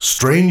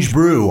Strange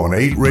Brew on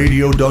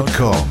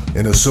 8radio.com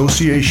in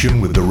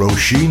association with the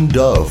Roisin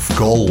Dove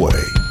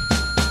Galway.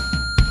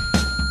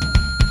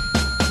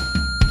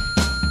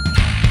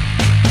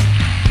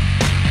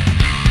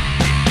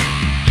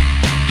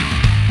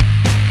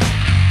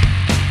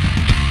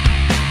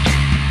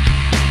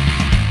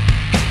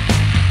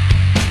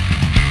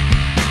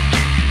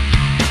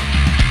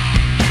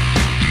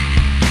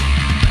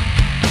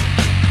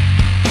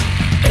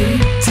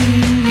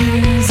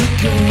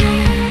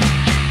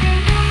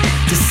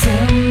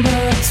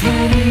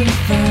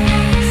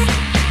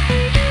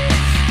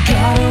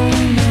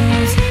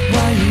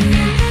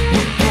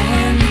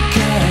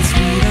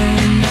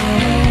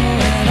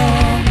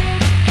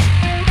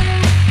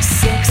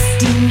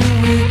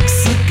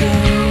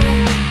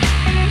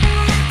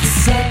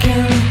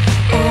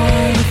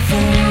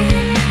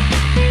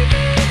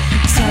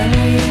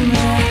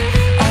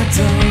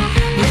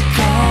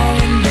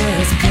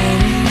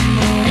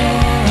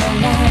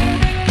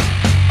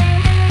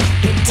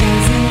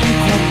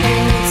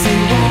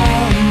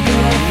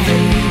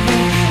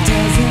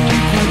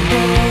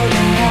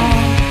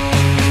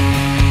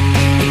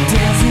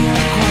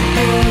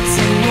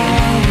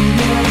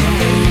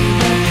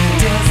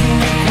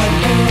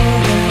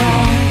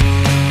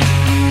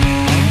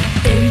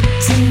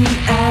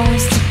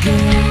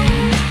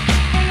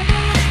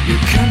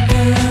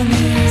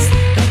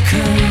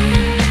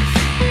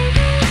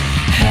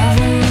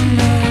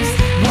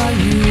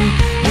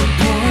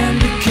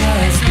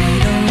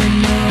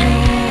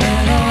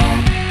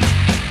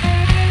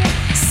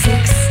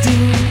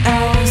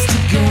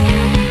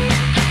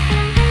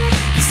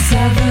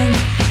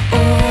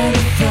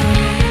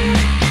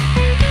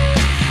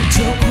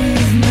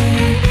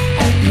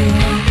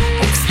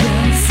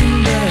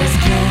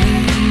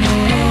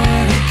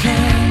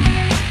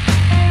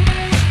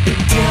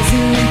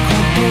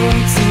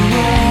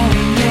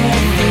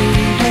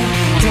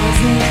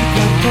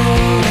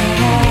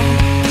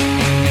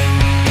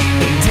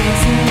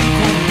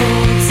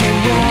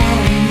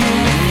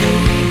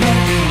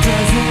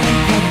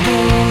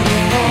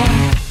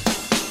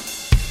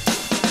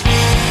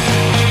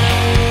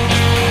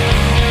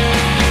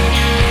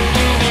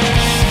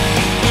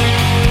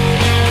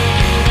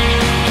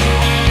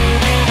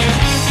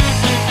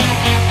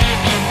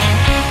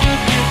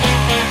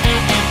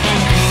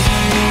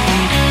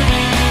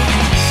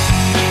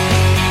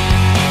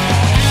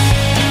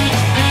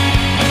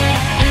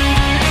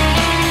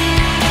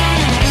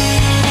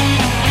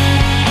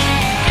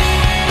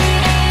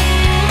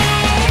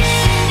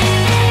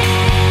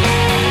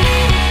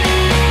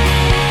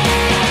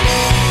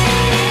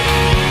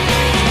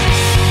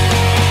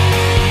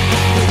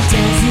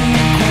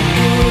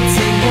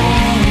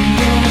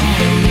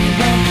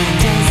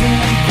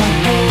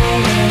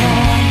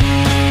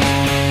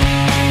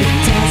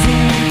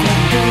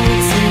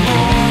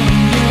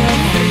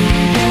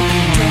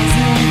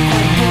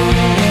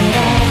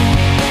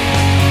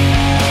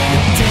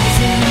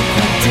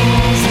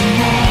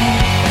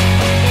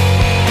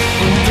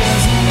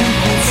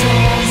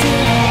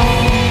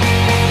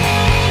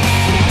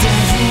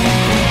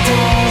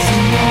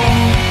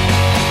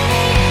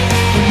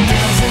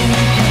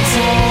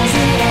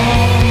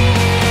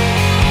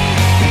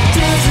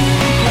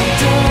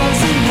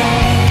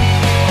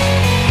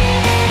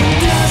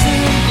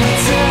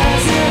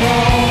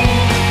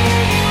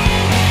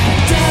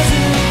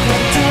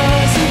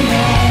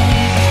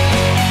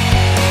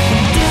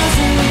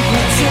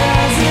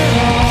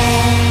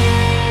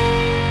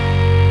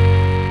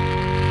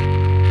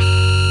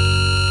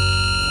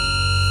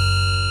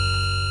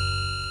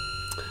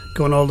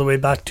 Going all the way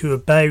back to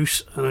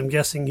about, and I'm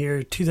guessing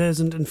here,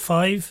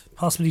 2005,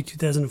 possibly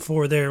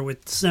 2004 there,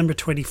 with December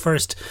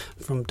 21st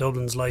from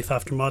Dublin's Life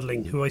After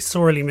Modelling, who I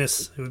sorely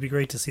miss. It would be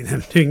great to see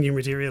them doing new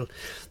material.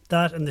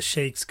 That and The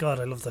Shakes, God,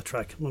 I love that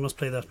track. I must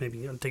play that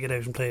maybe. I'll dig it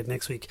out and play it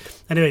next week.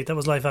 Anyway, that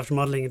was Life After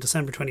Modelling on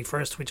December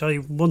 21st, which I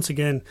once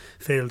again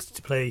failed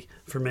to play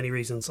for many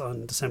reasons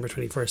on December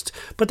 21st.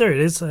 But there it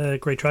is, a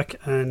great track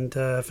and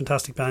a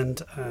fantastic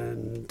band,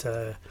 and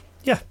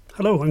yeah.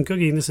 Hello, I'm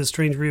Googie and this is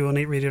Strange Brew on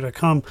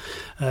 8radio.com.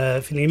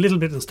 Feeling a little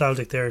bit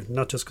nostalgic there,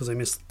 not just because I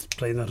missed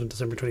playing that on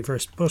December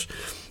 21st, but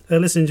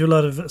listening to a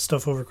lot of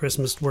stuff over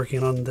Christmas,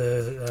 working on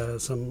the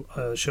some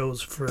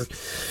shows for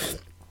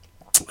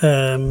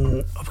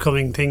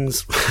upcoming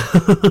things.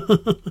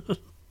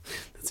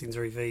 That seems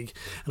very vague.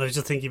 And I was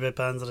just thinking about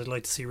bands that I'd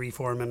like to see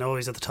reform, and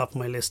always at the top of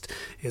my list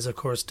is, of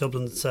course,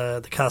 Dublin's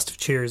The Cast of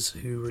Cheers,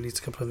 who released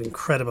a couple of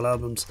incredible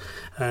albums,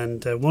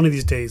 and one of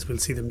these days we'll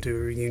see them do a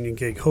reunion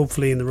gig,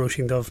 hopefully in the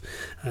Roisin Dove,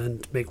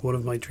 and make one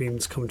of my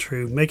dreams come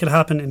true. Make it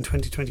happen in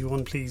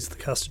 2021, please, The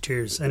Cast of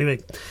Cheers.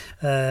 Anyway,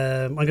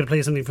 I'm going to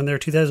play something from their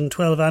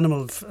 2012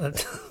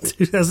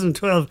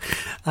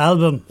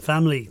 album,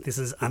 Family. This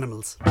is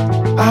Animals.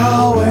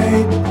 I'll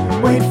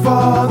wait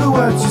for the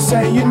words you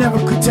say. You never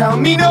could tell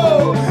me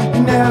no.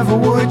 You never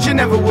would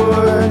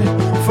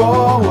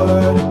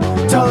forward.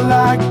 Don't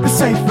like the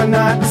safe but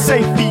not the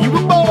safety you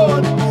were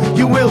born.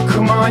 You will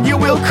come on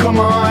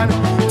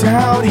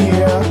down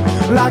here.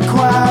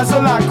 Likewise,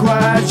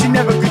 you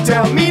never could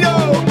tell me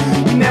no.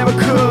 You never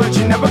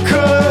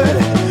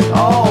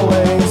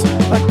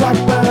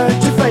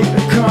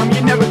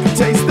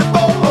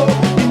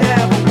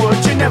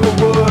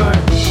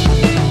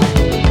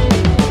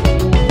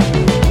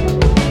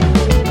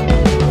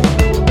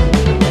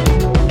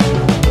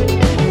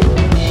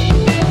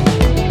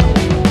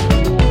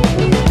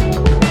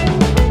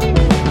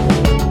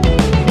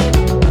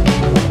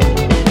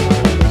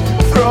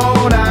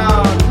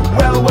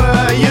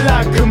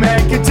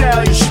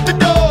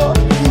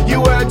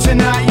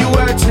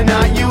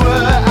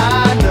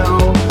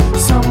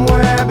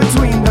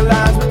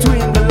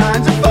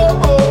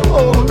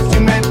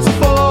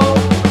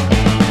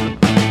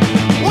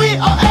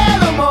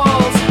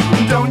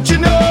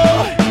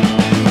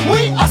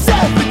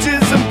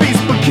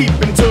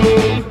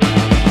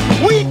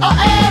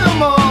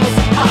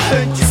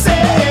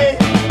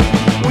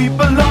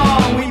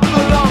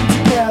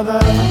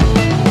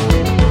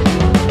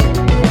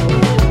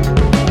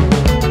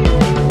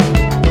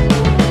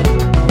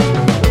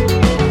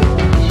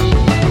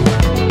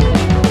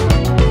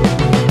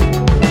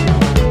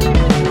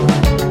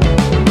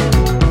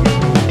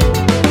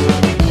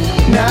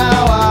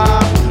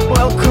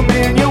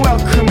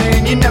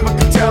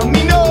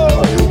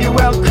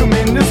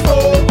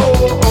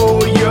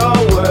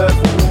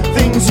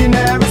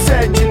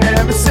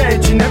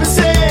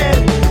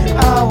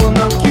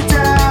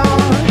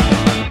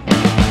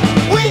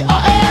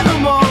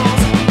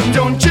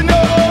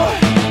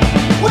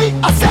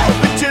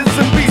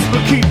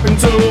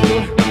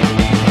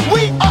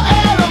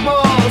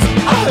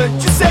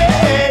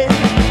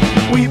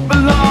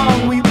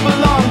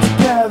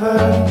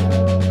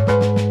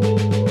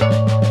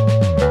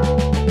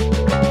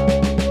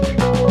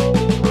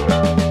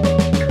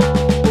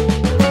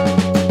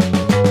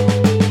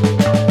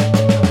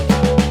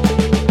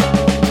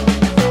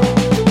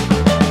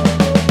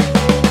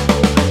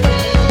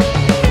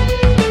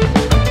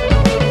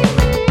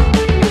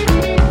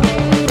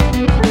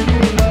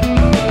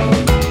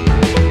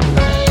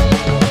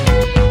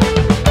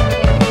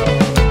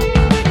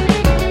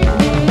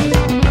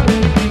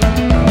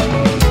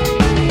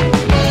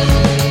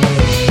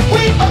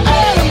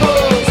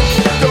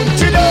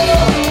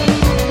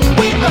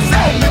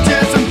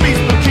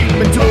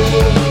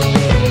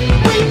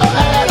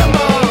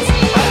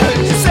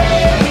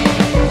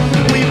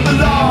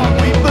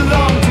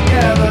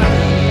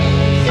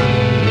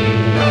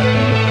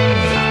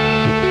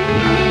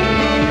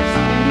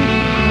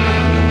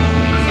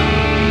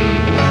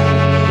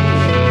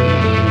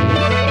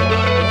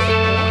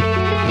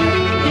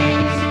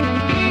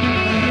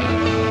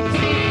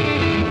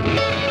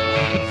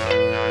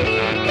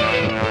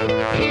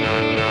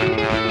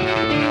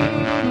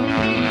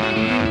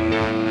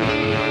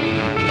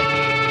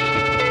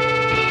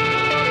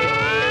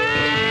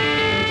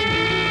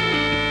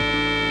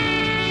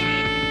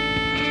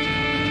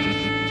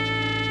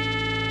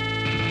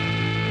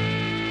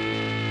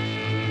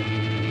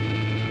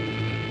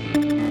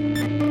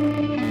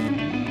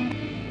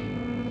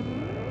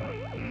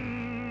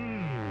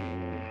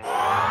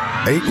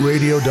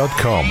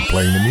 8radio.com,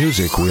 playing the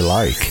music we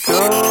like.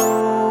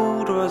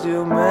 Gold was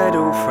your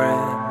metal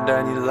friend,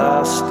 and you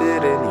lost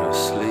it in your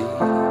sleep.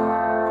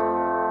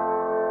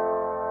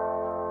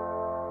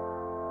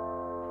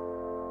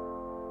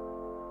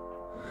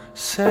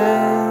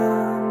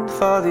 Send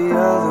for the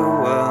other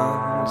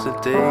ones, the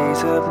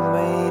days have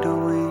made a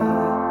week.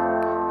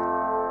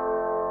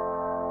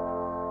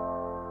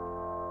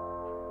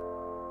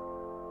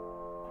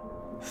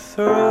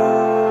 Throwing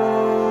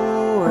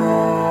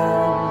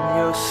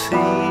your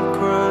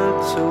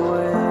secrets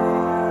away.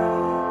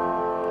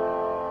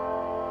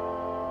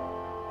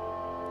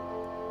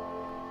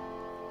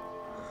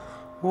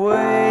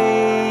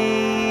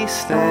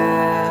 Wasting,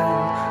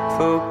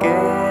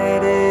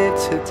 forget it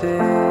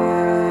today.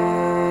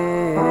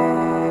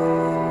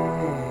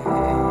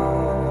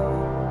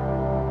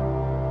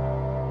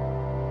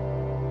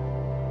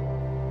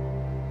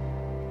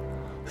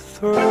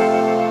 Throwing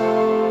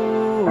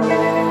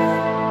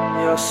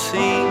your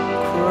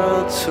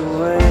secrets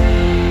away.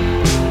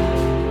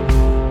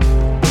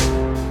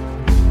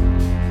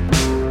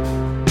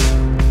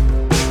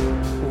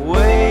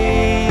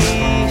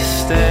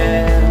 Wasting,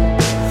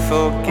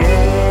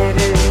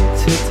 forgetting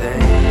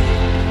today.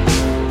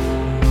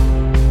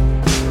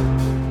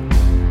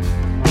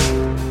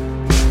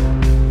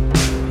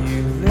 You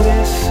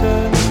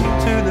listen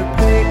to the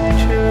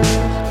pictures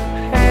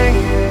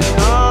hanging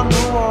on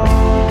the wall.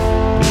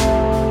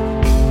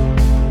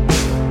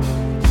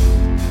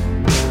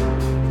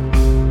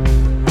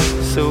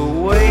 So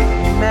wait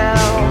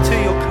now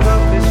till your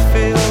cup is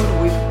filled.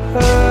 We've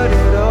heard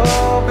it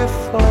all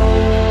before.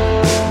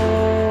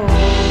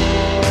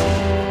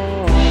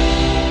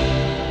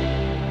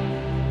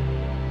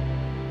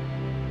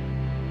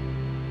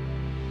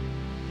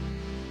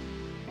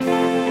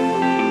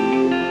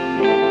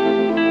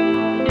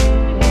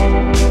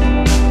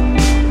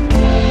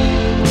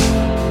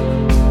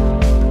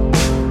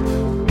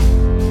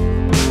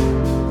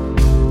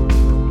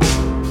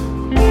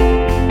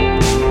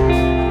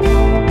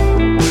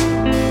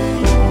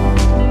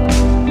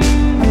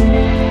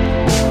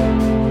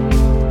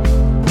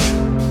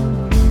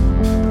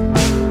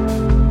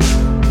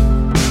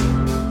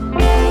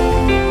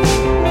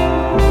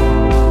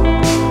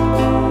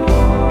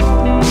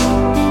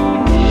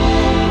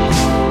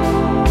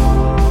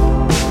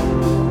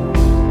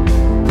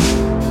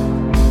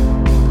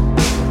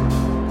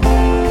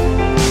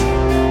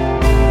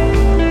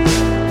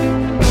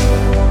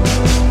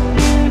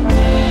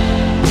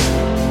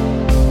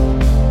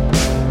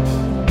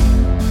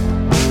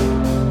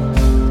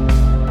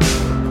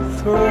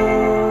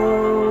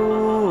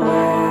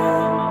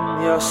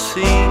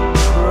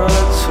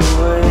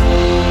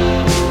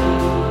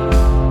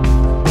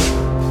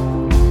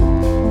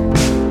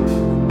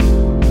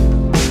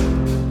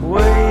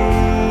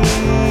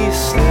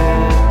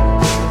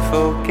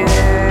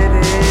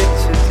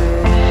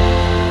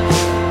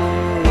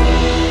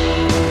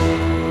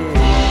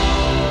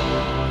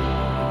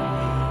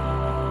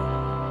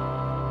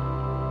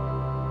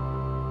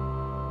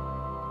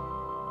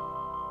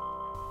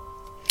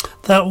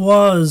 That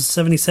was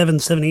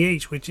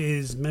 7778, which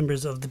is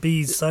members of the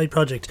Bees side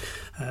project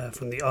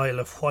from the Isle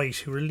of Wight,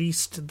 who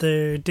released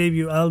their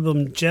debut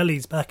album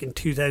Jellies back in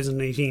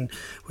 2018,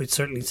 which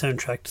certainly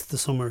soundtracked the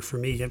summer for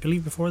me. I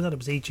believe before that it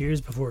was 8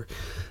 years before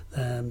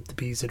the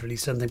Bees had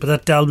released anything, but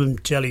that album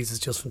Jellies is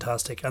just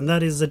fantastic, and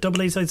that is a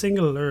double A-side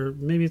single, or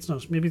maybe it's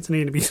not, maybe it's an A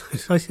and a B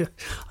side.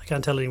 I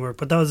can't tell anymore,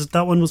 but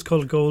that one was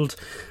called Gold,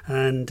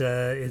 and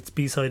it's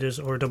B-sided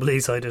or double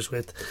A-sided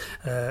with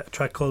a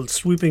track called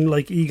Swooping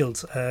Like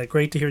Eagles.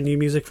 Great to hear new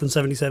music from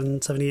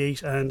 77,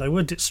 78, and I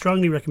would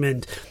strongly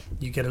recommend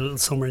you get a little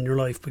summer in your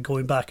life by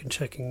going back and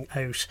checking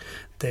out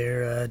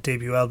their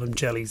debut album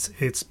Jellies.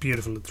 It's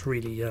beautiful. It's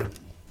really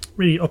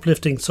really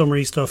uplifting,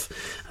 summery stuff,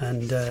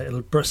 and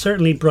it'll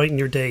certainly brighten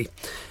your day.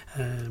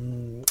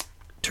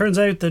 Turns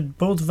out that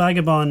both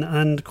Vagabond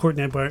and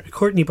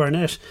Courtney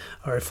Barnett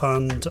are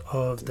fond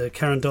of the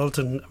Karen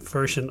Dalton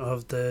version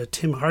of the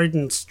Tim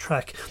Harden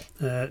track,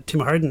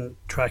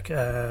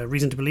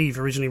 Reason to Believe,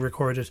 originally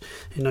recorded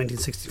in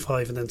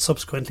 1965 and then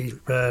subsequently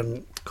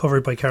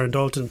covered by Karen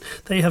Dalton.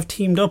 They have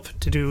teamed up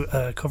to do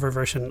a cover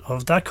version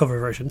of that cover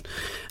version,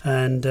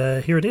 and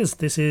here it is.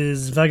 This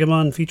is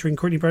Vagabond featuring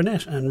Courtney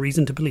Barnett and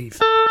Reason to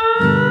Believe.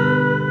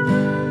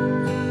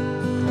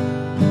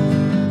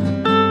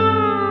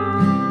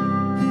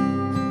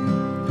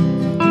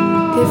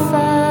 If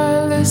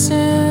I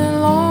listen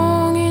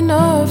long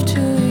enough to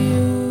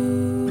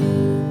you,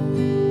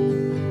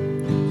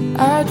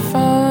 I'd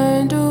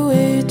find a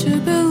way to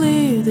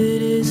believe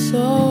that it's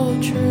all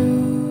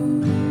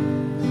true.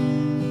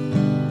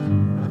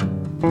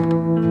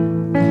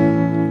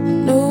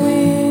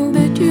 Knowing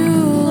that you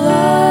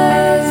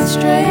lie with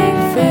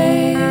straight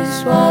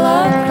face while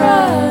I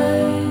cry,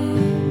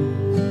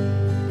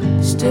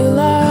 still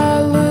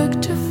I look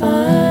to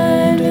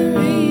find a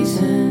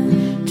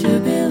reason to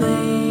believe.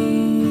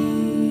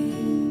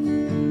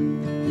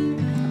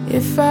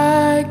 If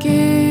I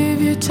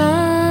give you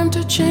time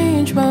to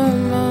change my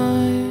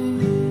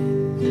mind,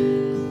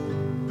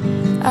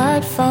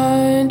 I'd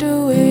find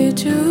a way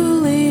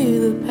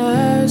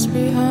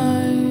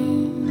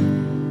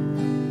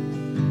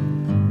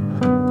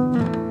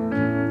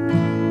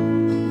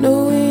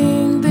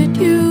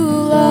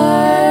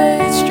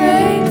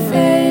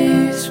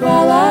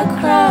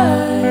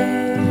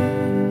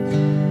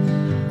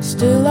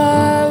Still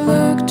I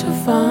look to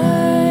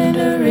find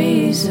a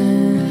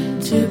reason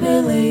to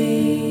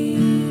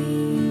believe.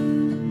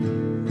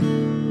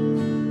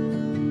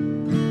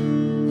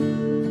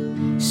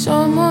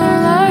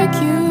 Someone like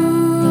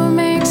you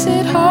makes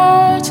it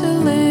hard to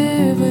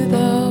live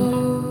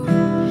without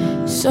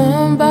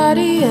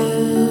somebody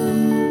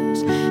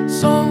else.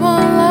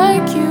 Someone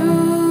like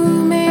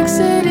you makes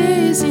it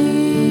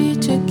easy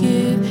to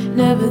give,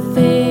 never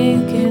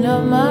thinking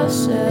of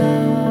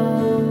myself.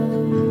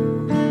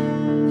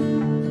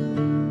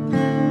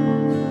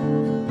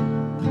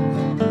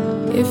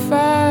 If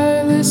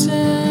I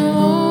listen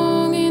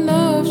long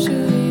enough to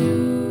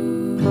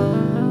you,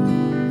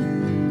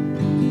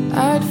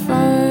 I'd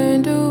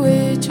find a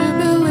way to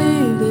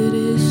believe that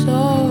it's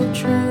all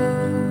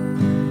true.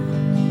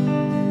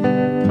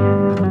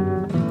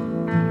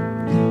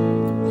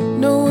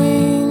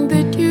 Knowing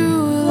that you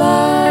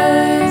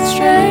lied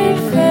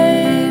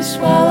straight-faced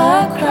while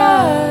I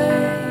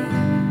cried,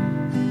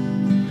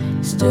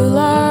 still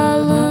I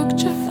look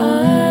to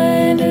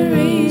find a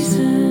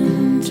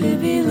reason to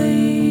believe.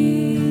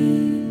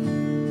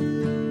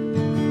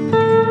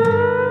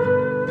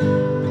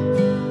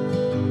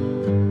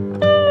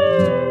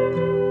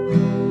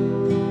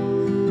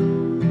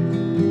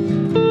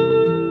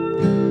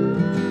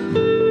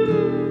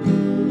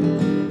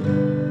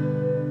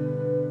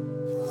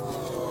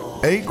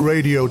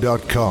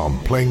 8radio.com,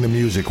 playing the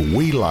music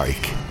we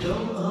like.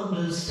 Don't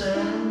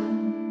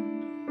understand,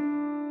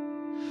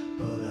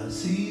 but I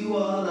see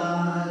what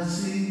I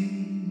see.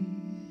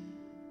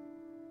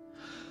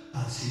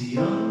 I see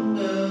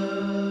younger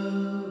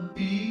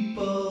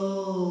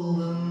people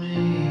than me,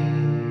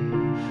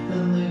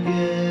 and they're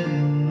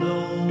getting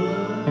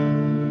older.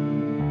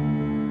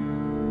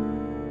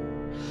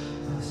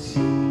 I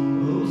see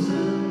roses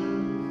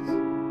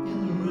in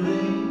the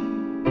rain.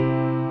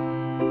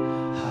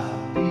 How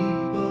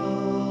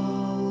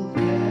people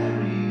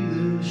carry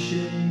their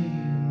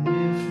shame,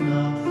 if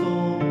not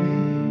for me.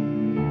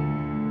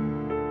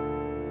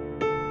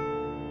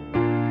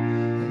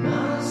 And I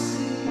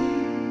see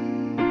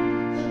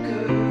a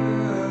girl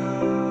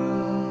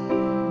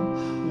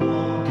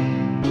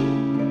walking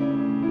through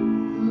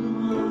the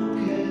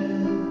marketplace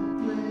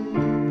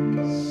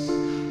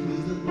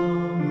with a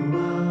bomb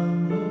around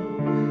her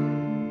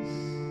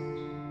waist.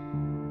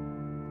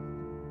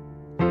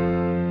 When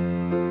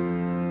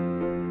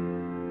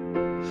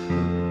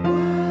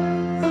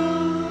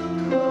I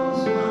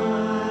close my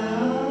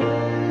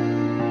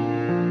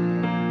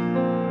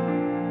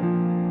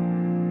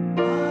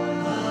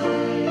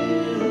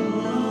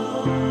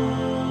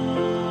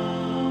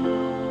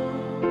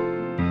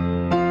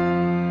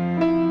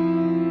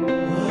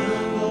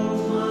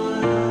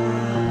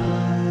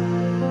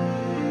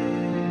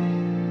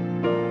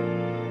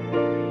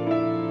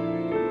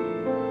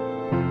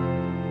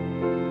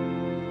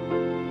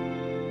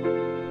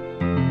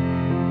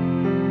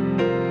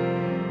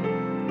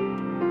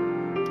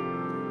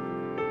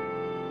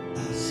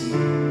I see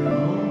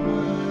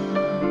moments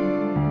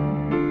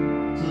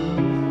of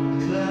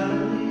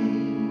clarity,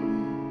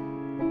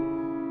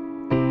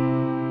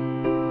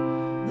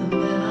 and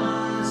then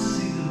I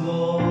see the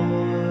void.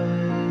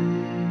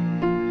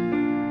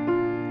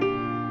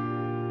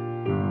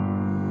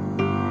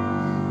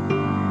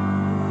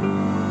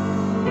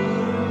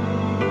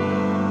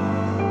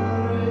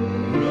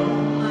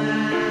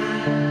 Romance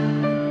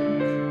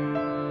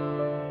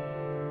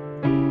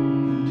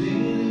and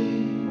dignity.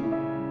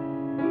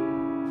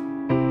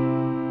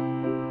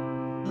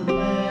 And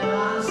then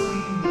I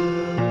see the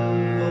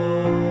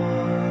void,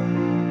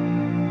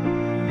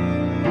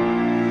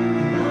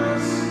 and I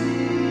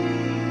see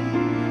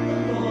a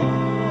boy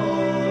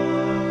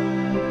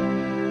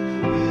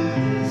with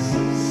his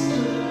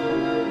sister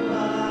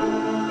by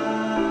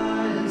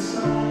his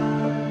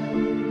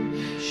side,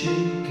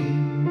 shaking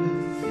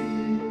with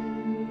fear.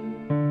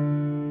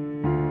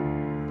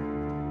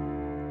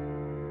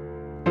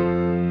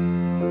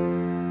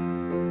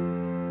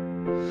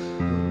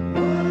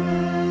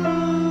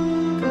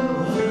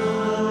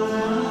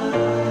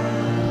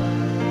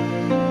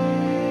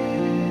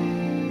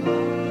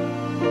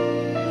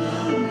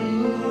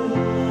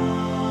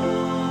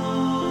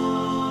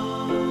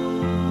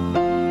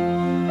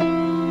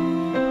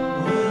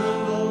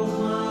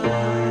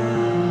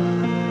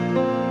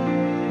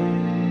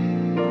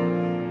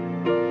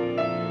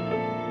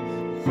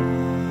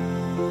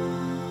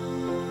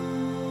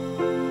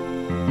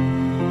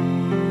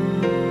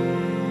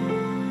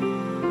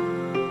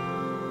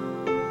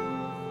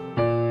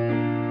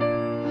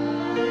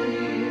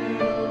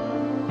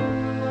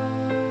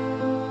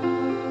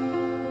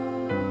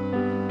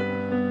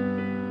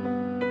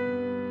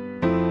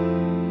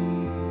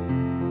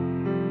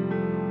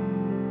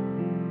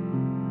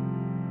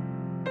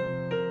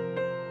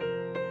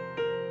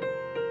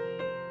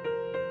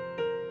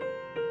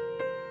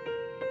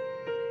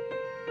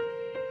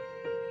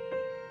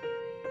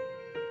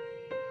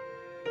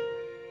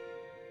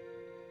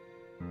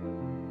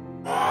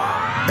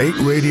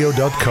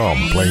 .8radio.com,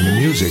 playing the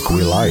music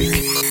we like.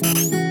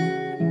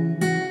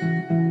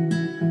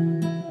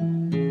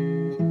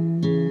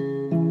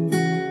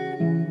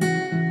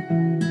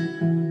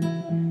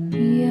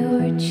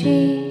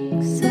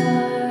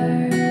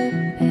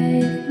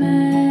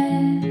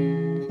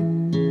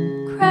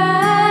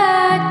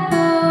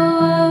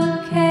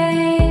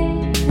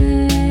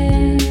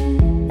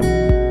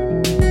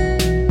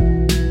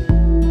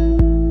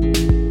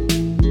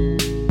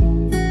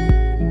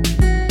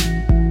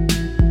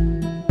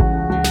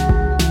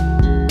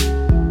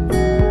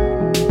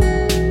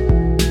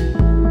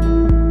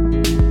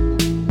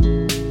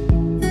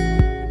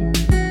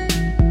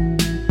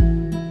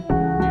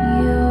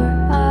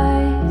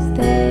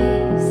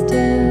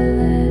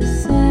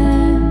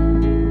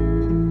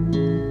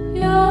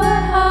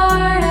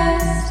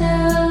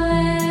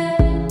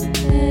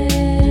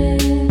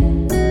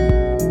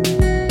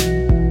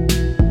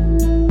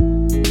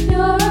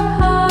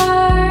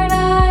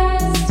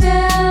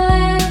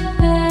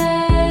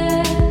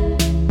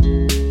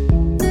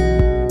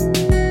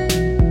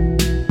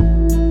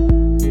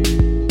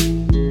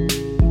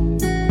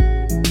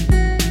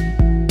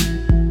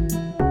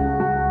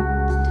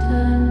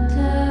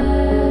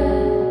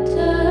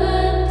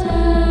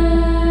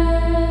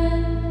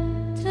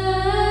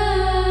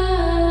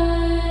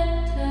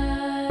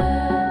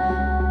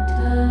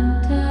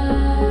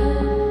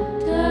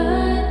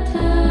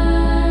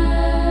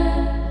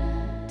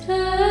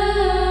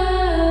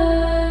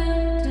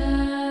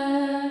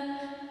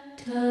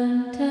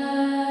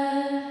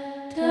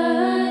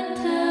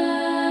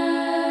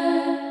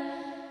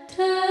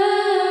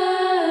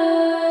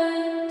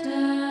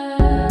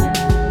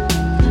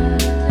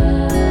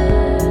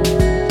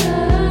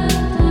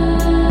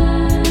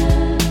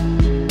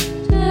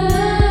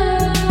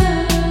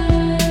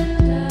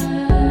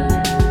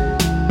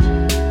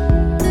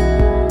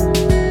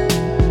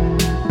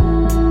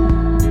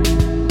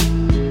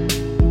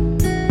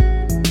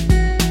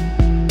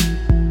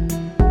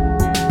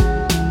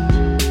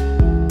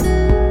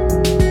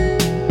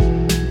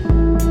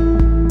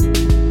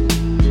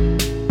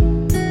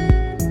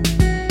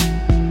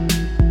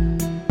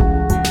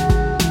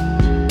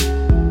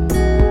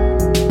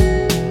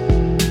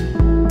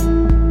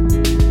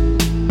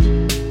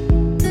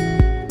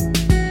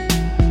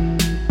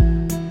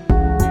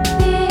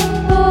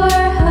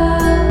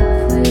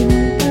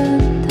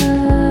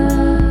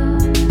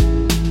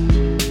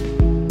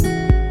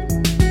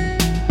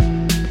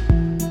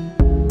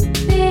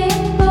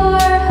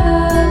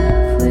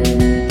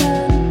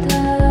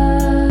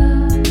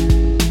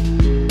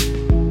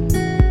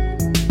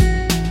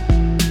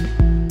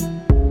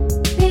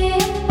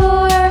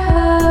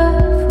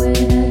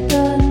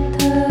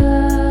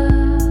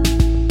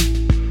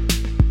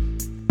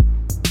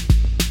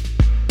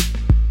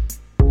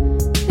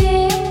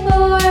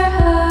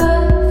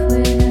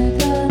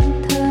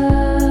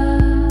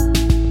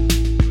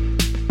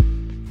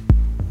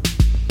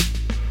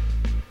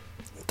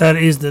 That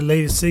is the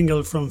latest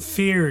single from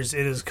Fears.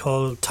 It is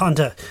called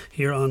Tanta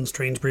here on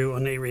Strange Brew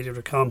on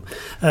ARadio.com.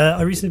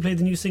 I recently played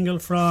the new single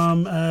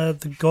from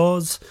The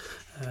Gauze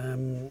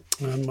on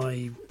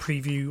my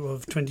preview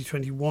of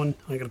 2021. I'm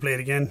going to play it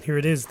again. Here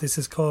it is. This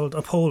is called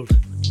Uphold.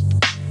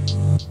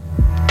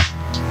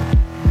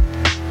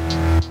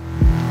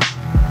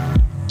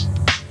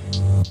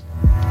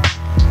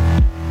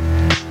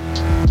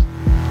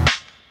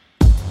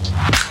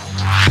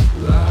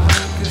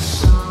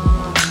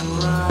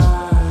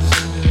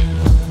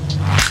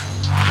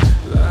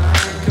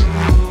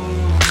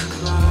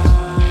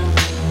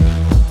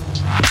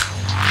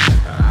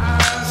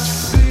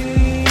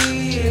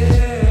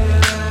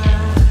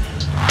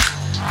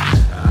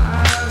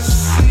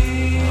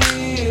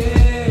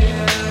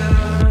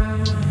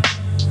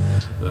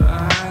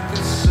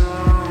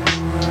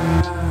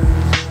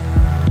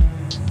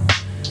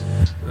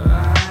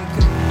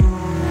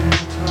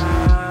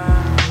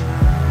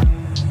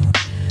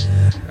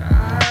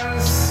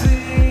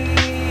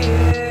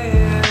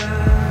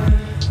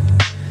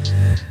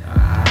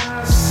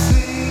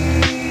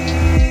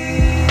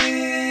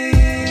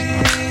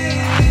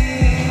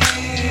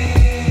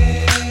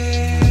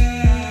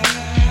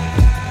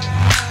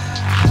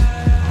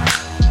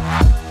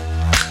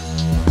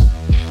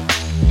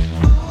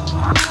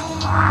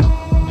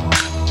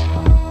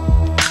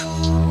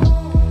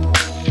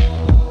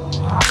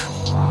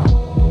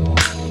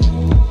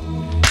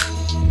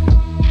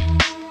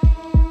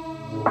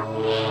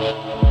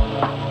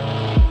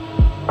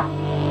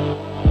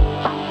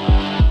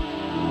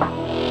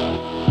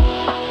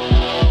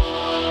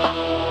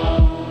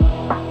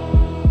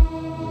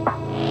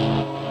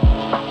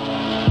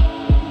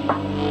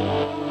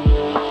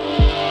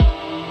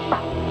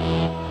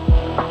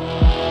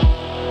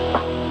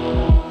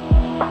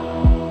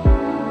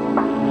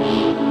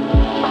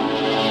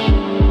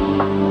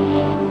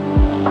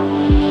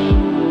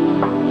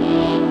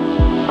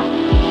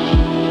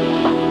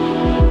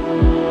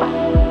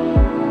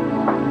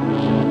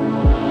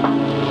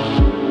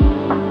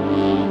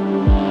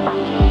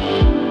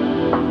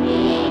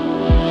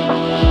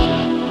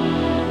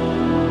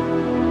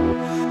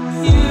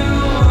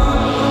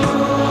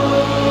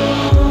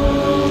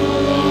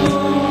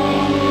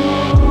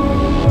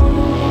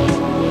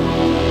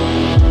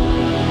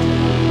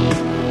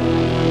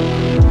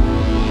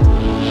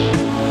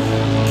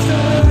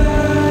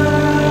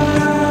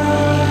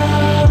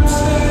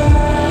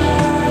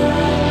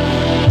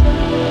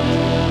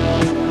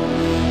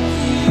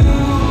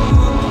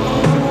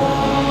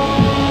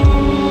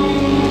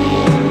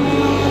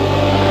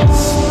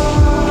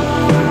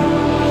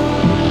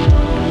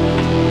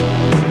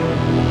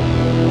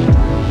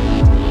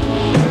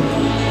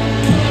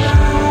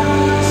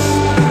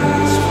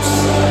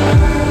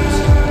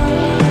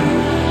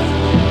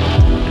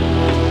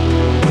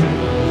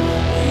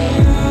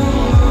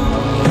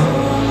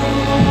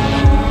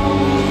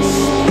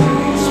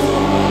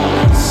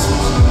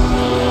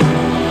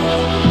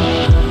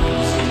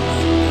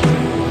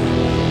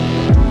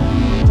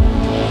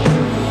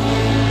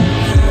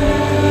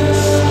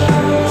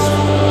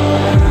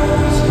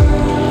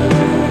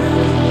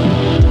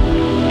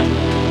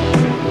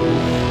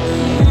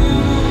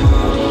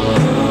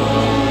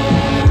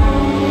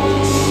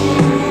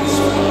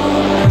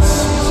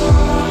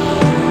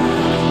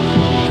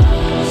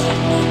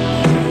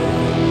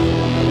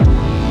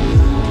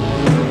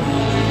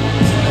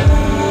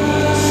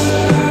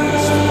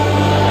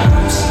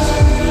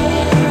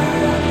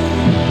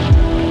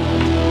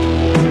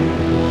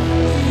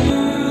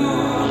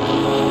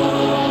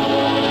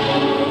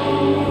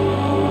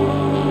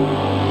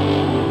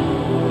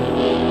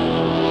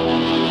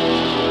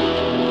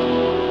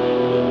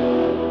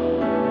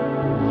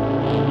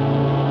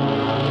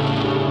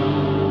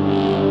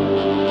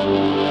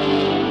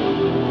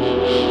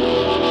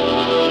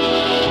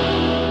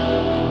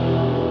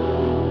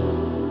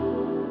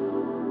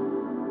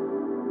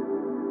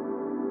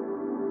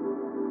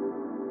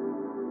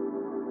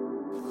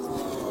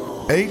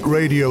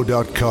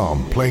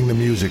 AteRadio.com, playing the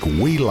music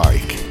we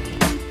like.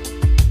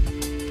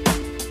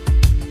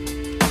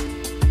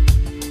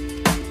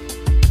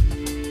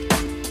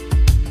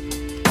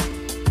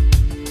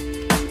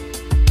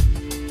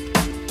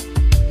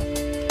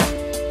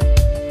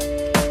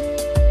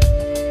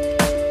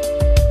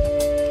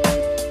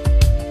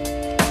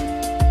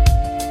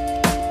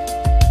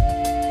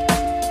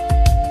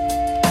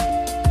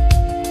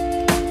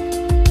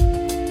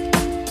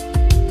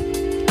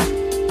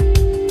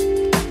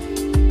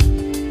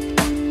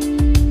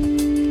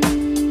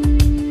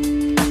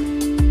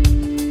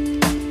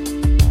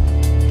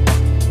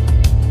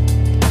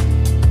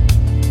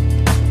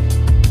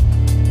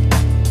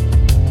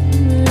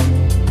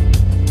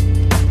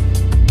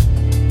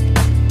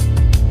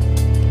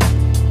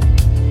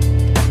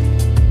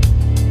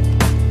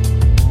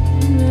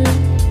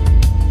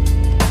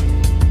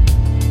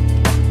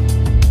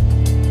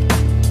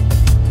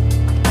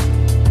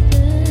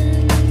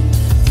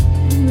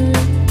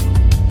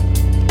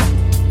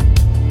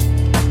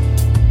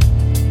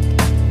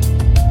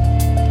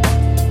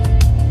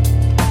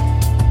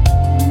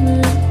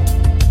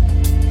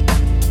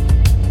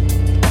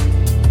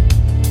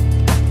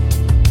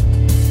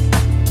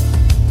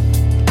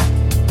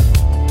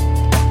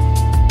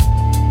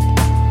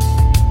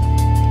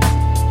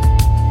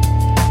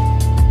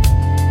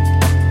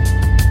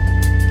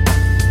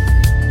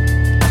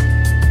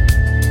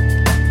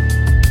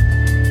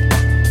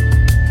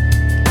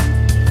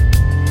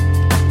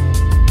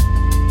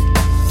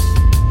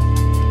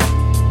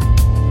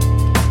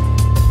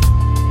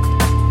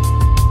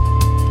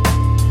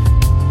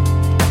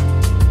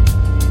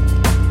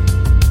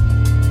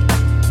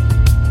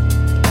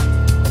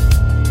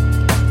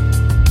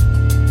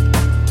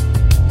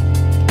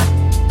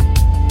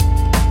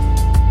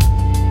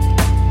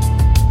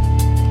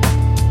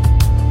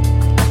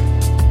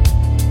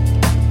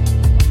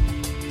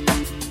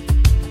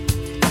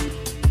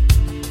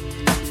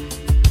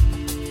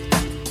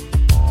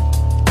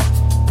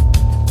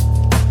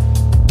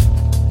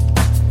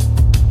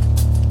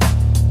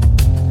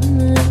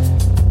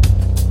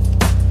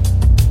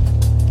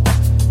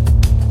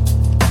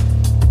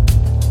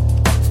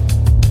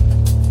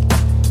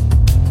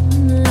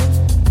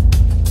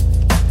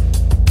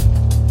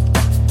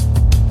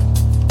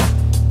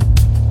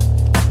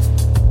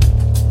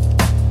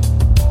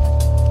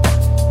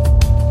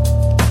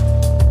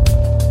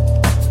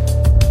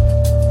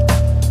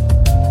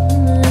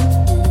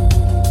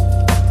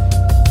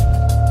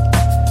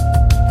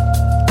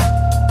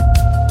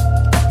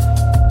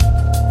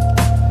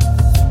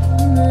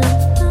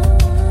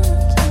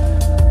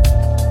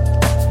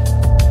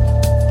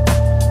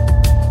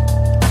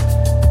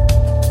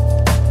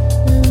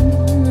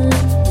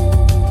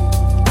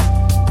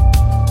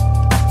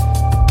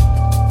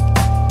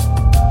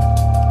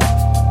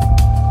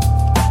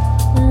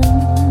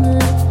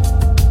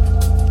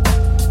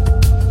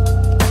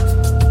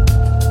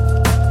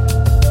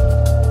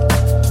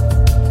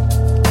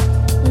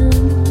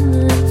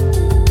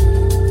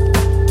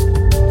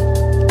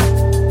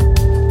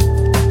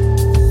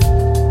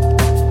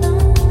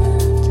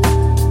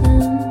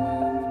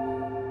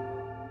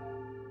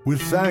 With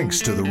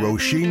thanks to the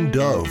Roisin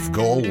Dove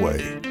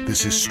Galway,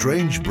 this is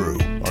Strange Brew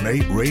on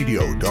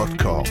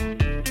 8radio.com.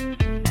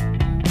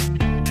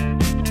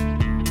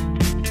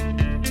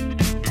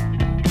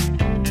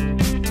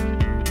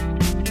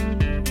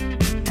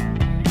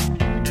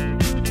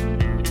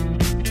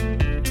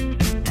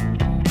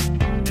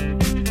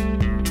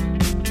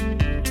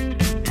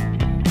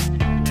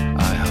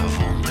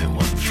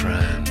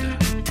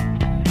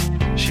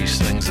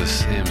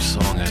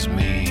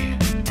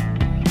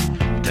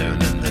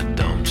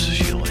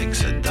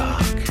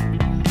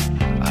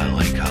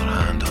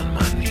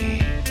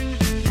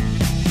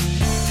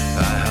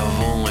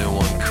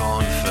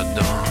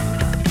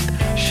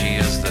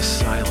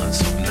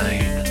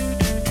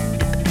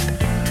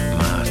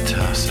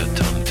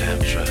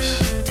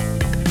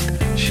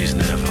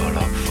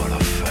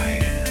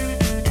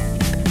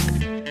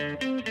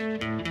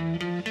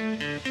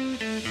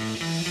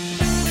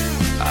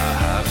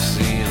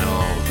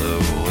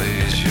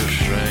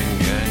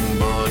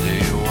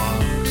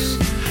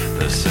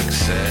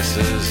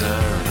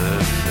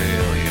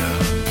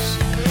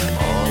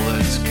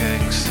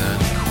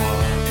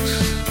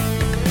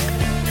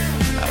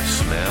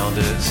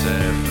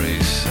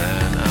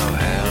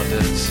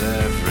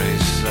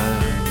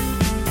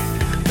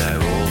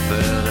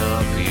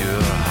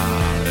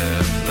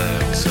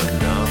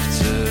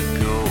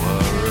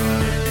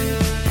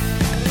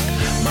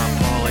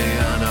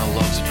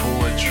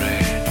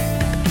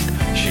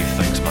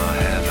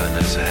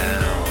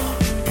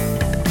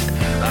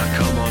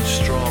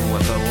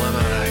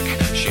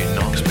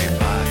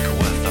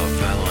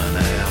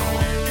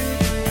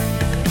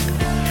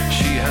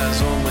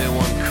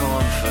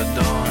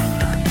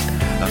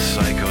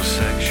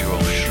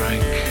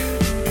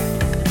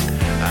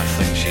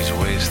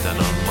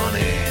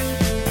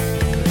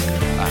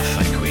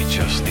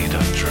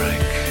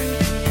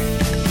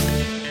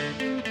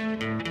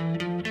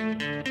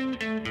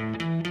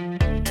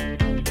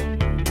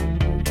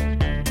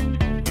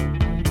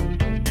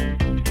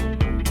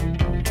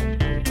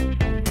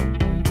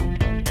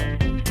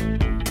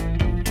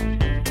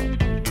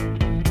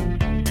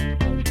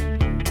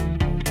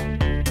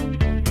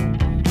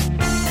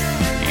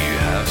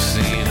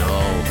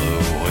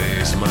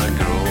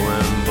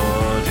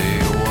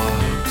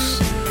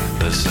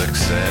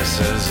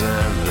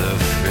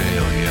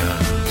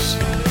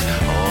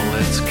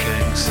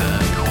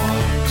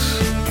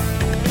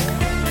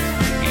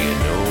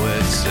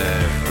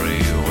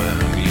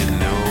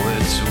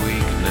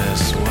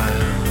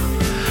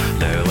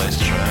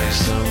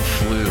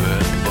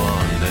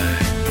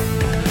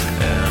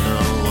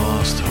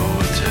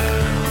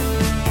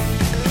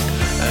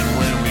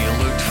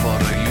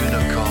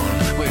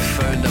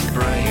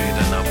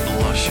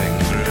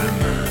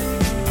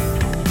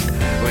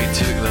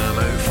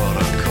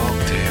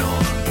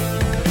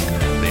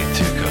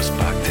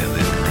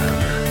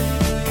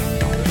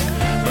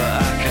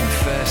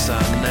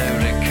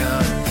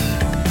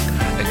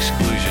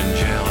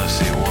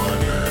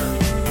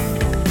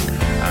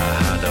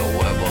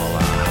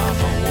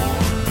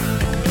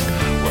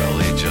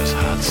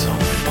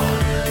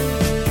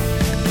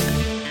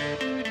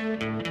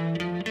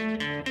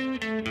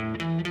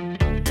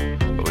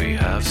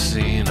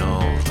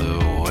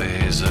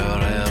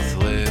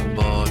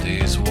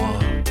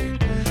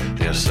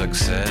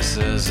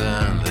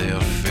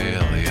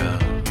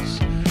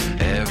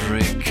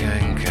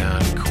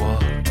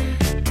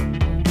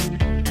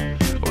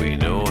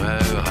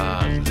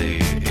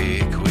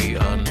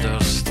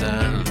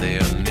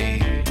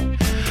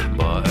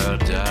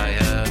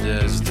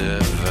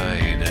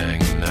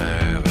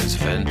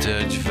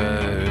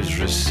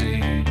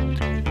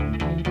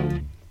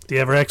 The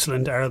ever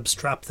excellent Arab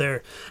Strap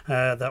there.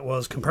 That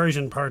was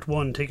Compersion Part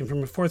 1, taken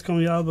from a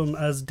forthcoming album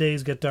As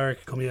Days Get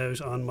Dark, coming out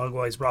on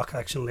Mogwai's Rock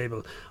Action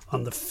label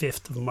on the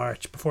 5th of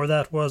March. Before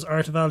that was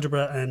Art of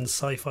Algebra and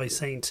Sci-Fi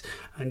Saint,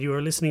 and you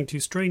are listening to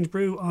Strange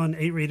Brew on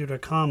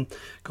 8radio.com.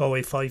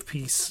 Galway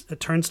 5-piece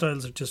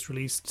Turnstiles have just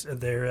released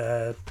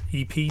their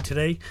EP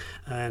today,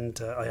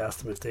 and I asked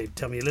them if they'd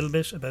tell me a little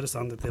bit about a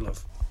song that they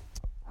love.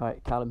 Hi,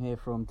 Callum here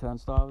from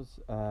Turnstiles.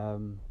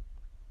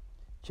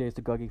 Cheers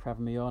to Guggy for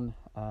having me on.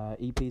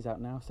 EP's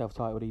out now,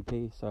 self-titled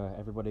EP, so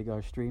everybody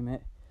go stream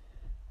it.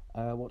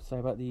 What to say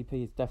about the EP?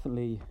 It's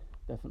definitely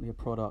a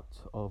product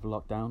of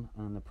lockdown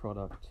and a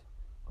product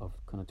of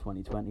kind of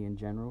 2020 in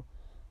general.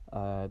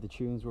 The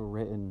tunes were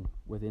written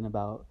within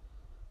about,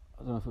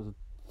 I don't know if it was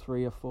a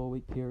 3 or 4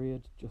 week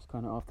period, just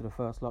kind of after the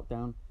first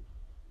lockdown,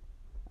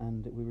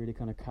 and we really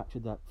kind of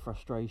captured that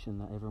frustration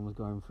that everyone was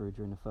going through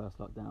during the first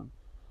lockdown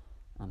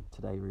and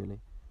today really.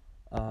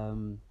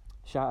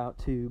 Shout out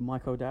to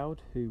Mike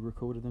O'Dowd, who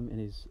recorded them in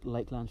his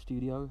Lakeland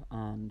studio,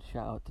 and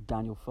shout out to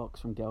Daniel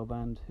Fox from Girl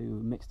Band,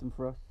 who mixed them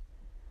for us.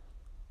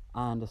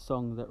 And a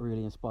song that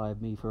really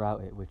inspired me throughout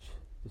it, which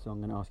the song I'm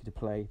going to ask you to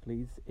play,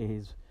 please,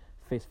 is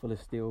Fistful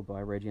of Steel by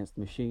Rage Against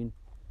the Machine.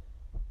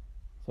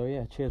 So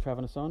yeah, cheers for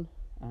having us on,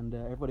 and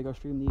everybody go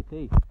stream the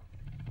EP.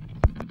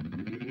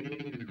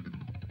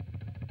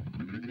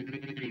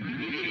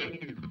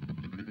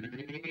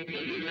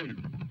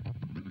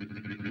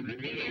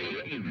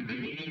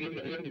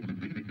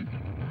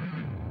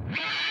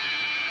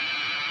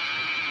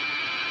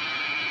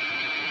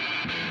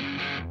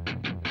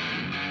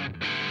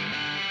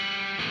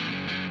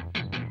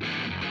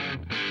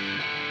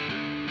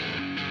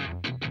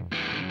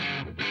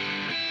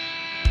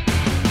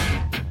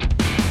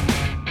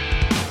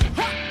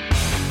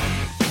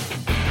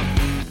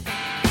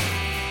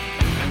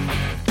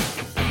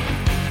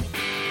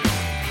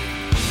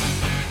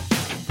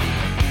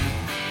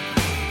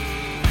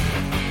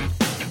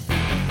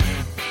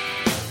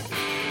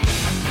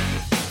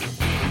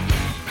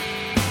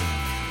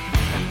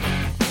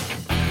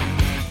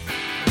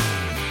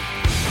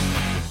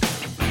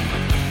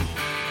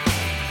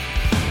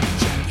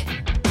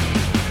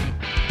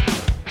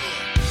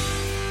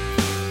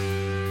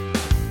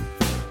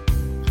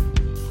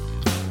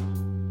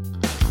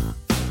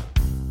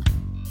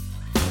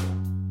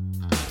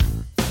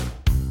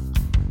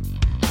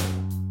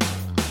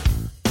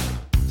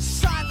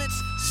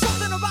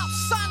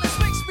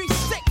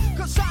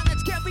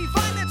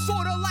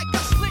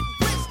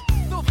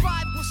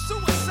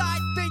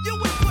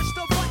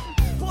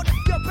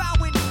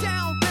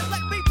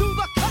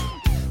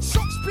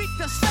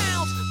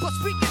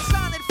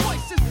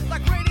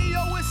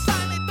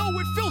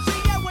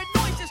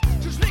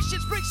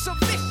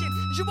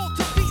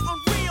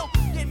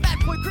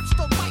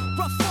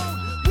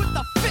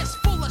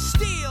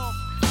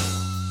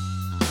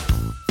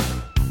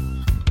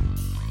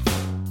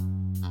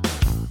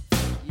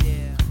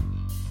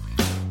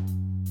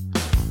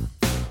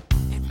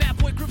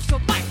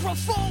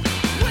 microphone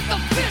with a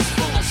fist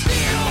full of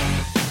steel.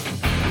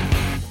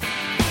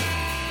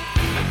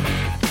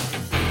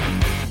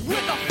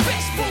 With a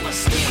fist full of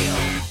steel.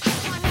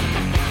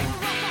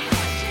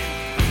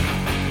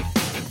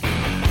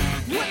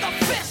 With a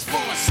fist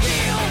full of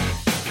steel.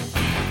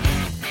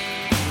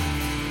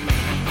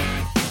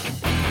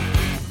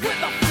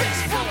 With a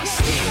fist full of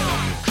steel.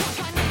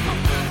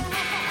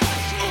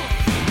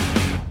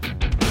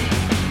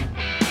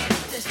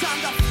 It's time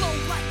to flow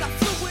like a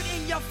fluid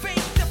in your veins.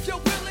 If you're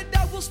willing,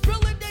 I will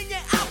spill it in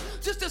your out.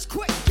 Just as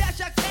quick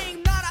as I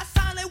came, not a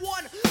silent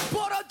one,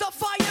 but a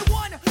defiant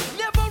one.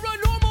 Never a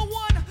normal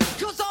one,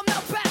 cause I'm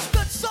the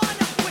bastard son.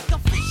 With the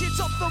visions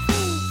of the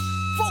move,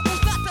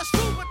 vocals not the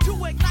super to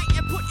ignite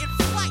and put in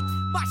flight.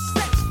 My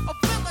sense of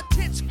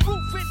militants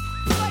grooving,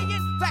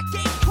 playing that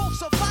game called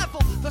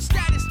survival. The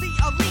status, the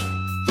elite,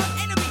 the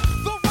enemy,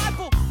 the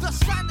rival, the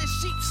silent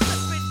sheep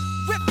slipping,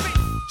 ripping,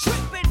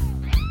 tripping.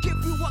 Give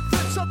you a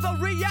glimpse of the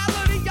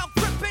reality I'm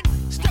gripping.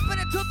 Stepping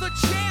into the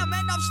jam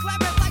and I'm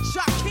slamming like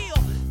Shaquille.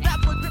 That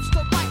one grips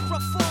the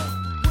microphone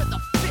with a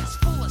fist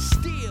full of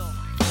steel.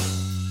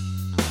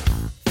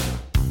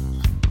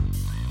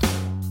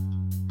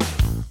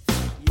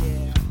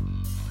 Yeah.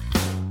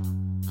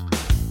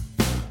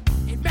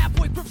 And Bad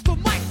Boy grips the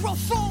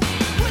microphone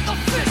with a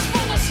fist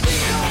full of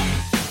steel.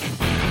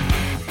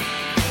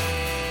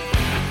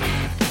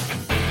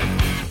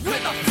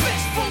 With a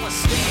fist full of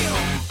steel.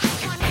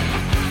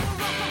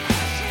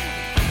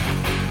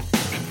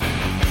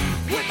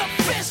 With a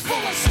fist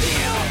full of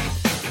steel.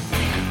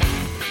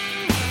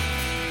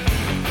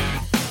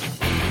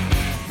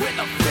 With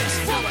a fist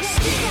full of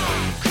steel.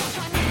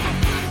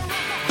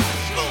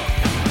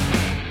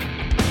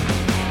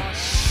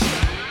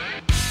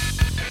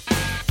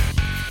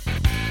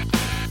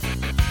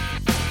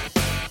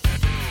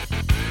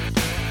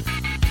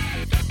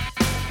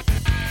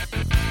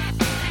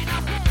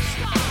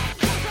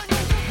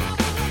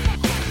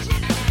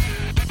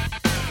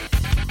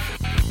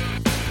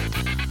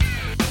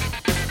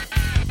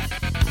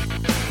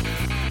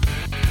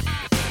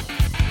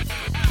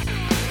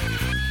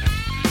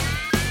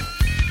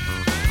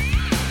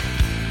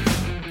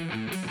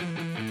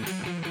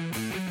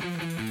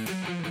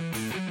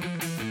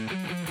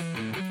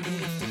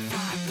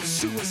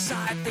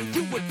 Suicide, then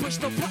you would push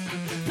the button.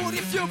 But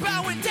if you're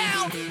bowing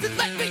down, then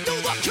let me do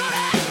the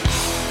cutting.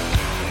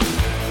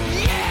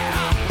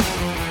 Yeah.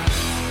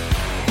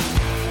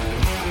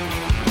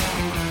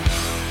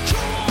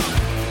 Come on.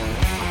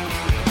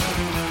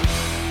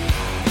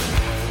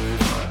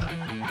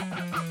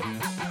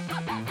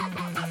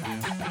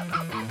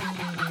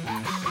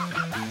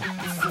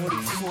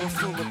 44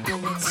 full of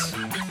bullets,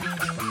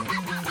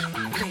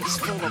 face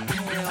full of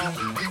pale,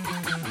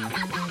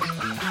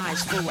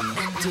 eyes full of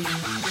empty.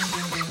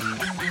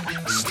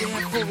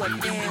 Stand full of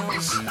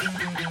nails.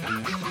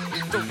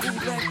 The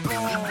roulette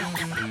ball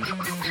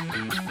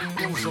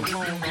goes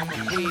alone on the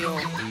wheel.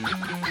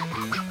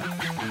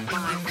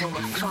 Mind full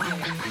of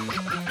fire.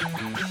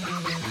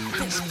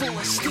 Fist full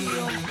of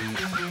steel.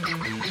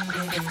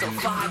 And if the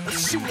vibe was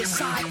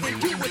suicide, then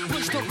you would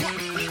push the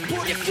button.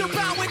 But if you're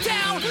bowing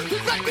down,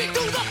 then let me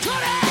do the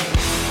cutting.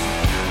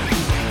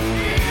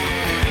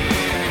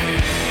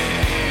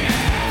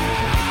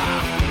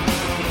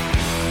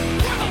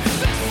 With a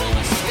fist full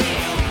of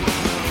steel.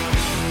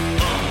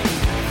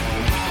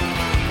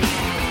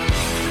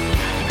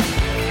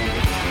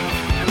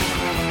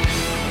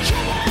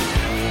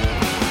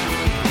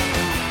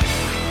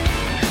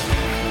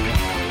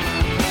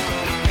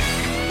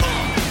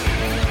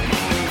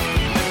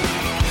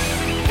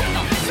 With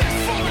a fist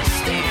full of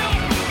steel.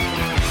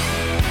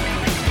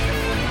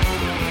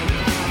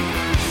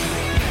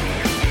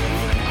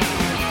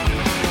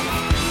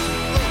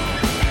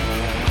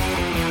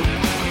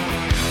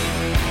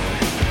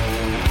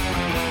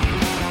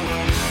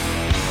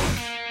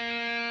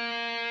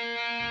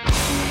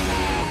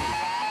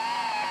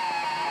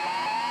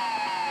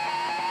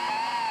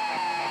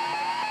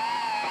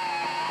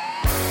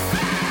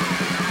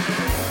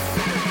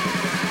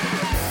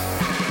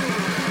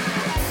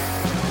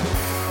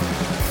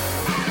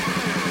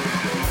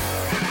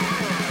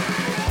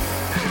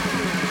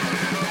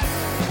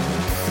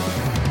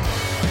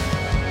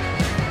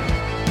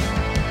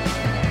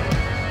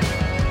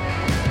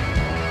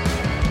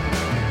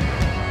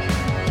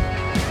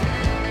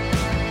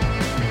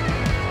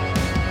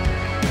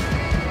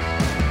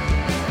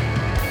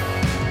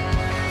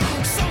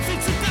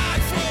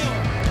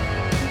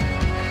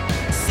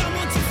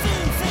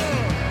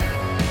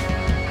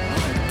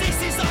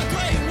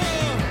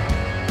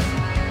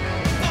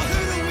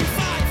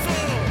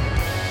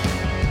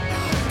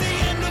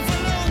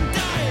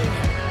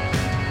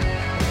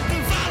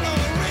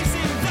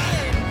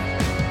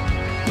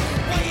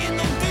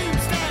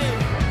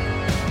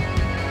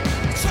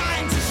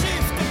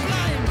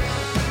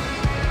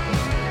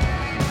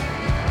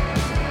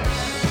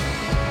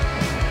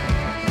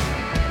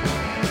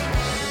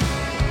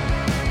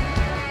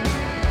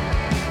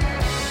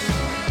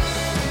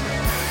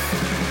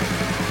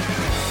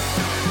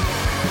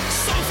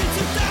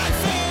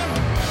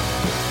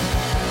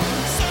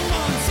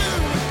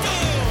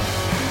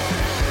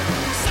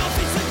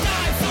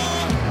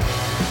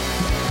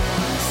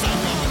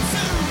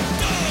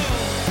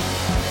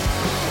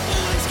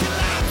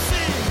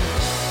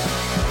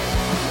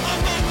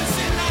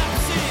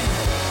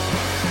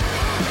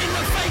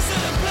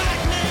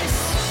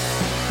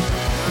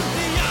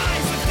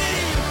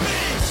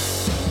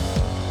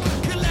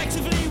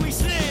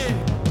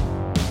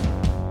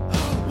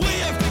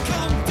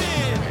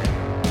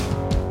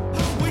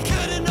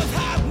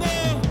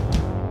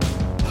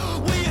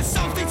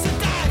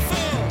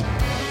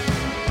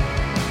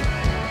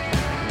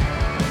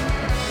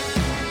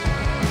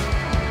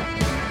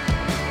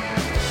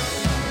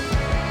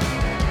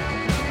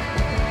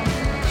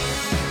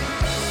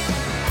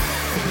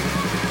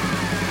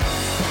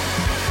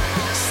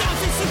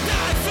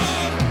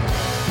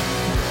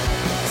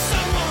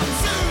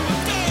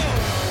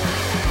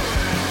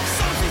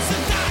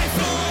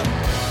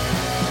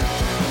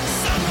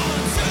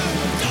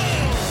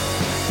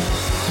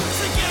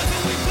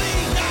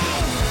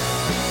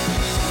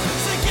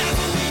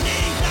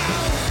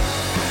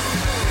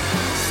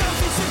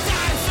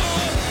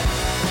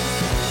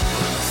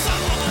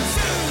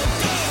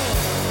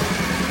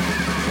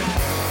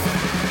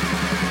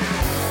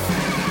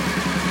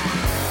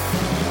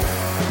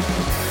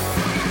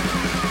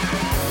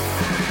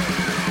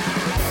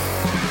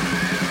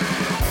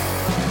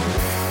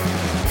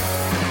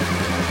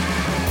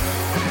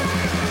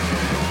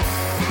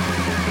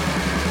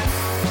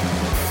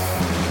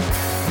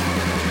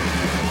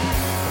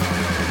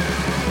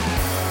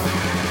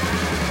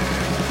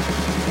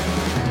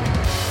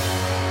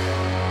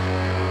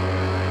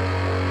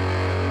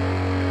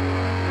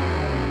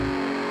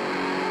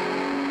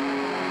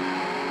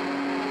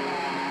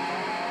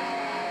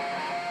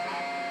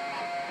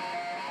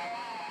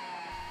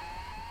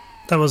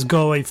 That was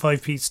Galway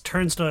 5-piece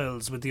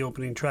Turnstiles with the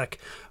opening track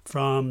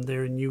from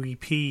their new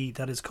EP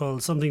that is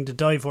called Something to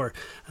Die For.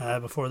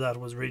 Before that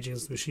was Rage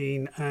Against the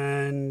Machine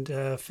and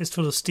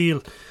Fistful of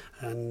Steel,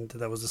 and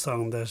that was the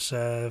song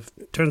that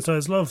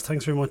Turnstiles love.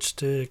 Thanks very much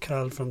to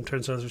Cal from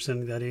Turnstiles for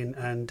sending that in,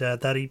 and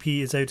that EP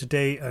is out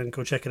today, and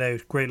go check it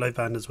out. Great live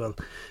band as well.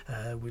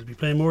 We'll be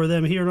playing more of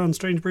them here on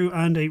Strange Brew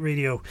and 8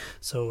 Radio,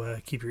 so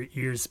keep your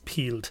ears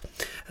peeled.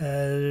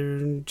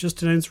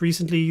 Just announced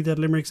recently that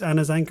Limerick's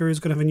Anna's Anchor is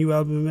going to have a new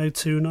album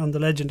out soon on the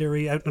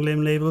legendary Out on a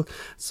Limb label,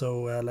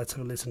 so let's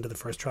have a listen to the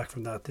first track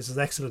from that. This is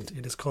excellent.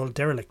 It is called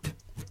Derelict.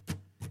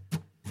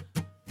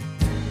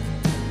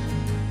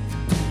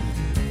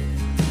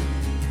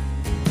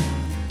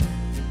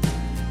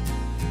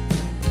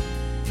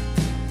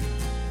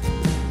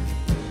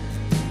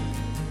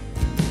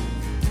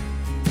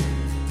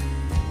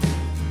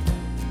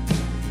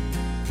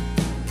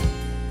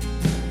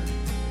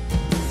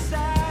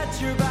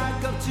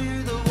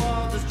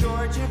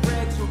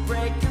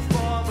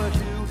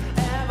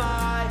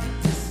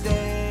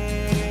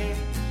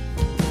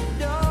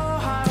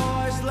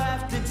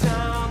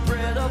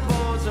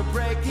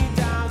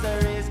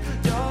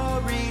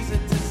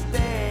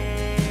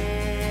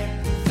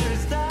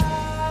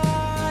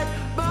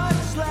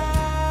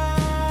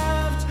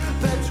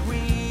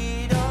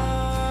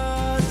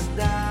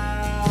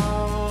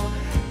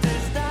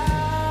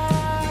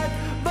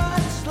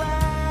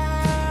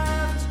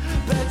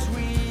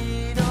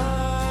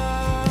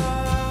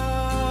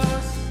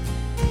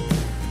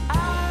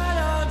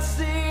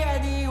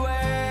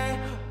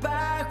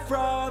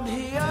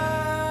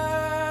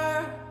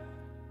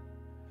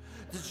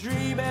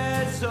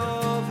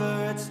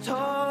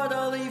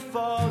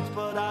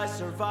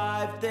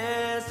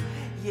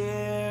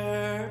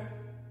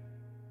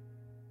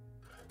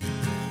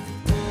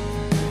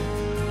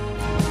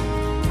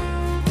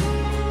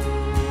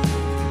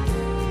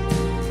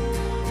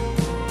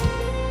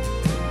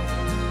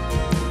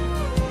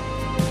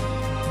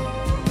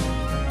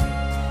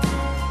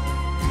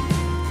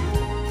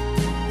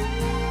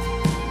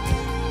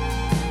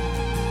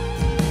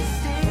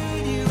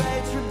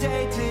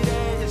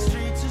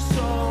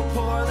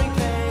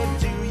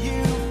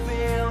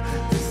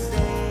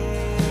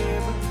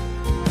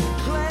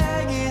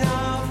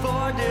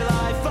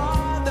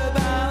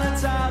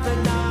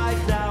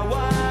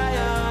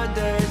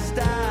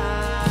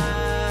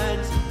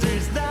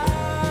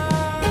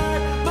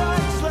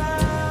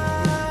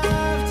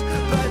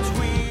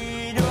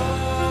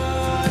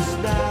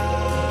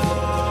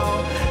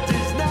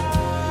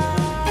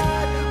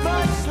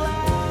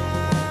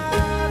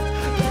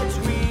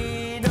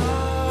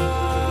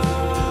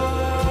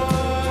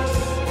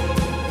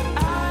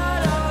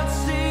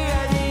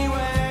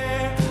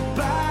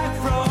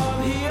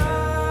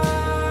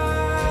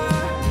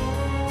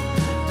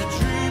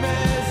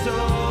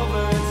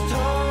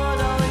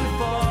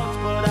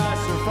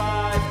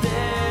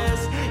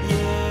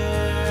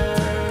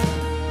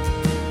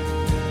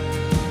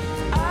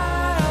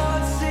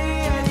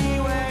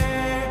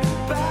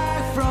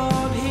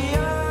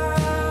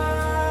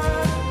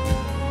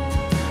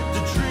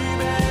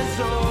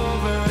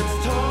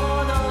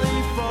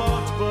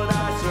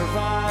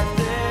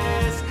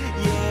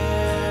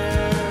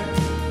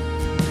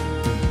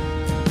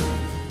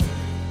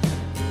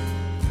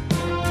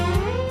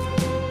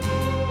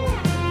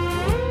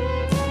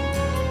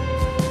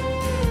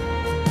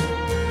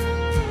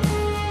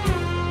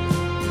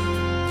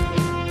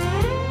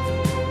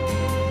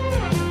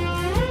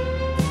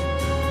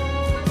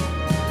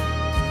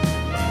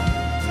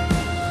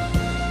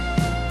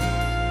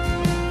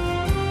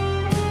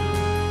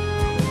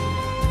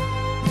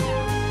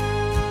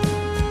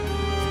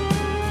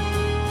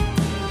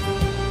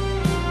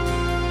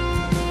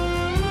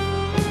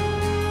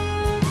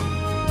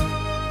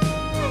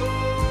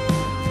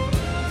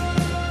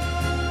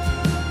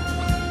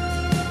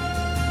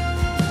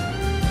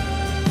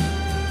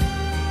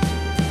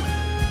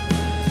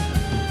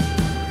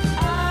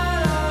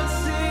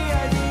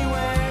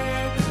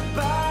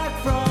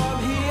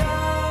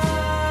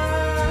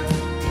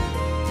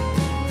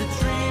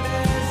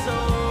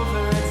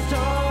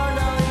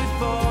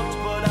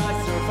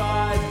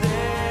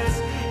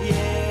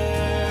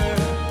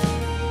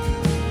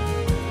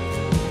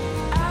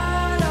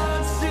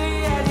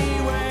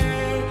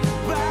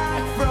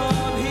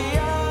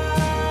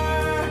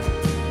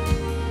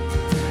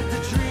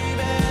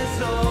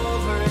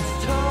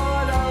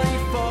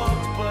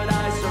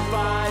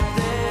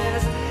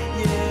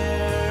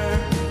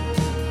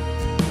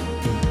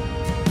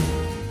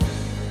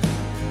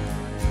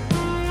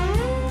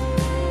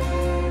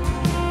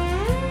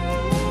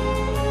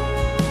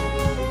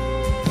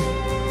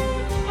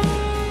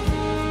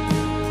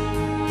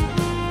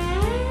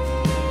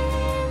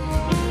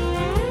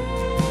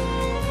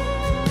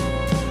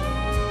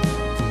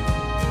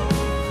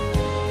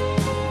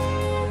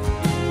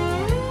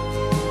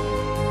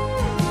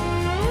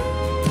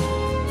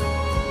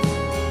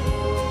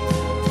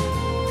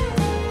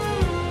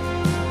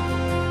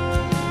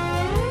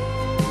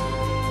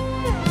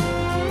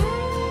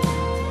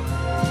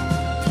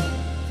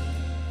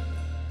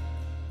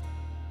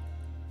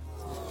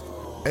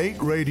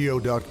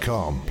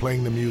 8radio.com,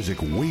 playing the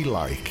music we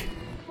like.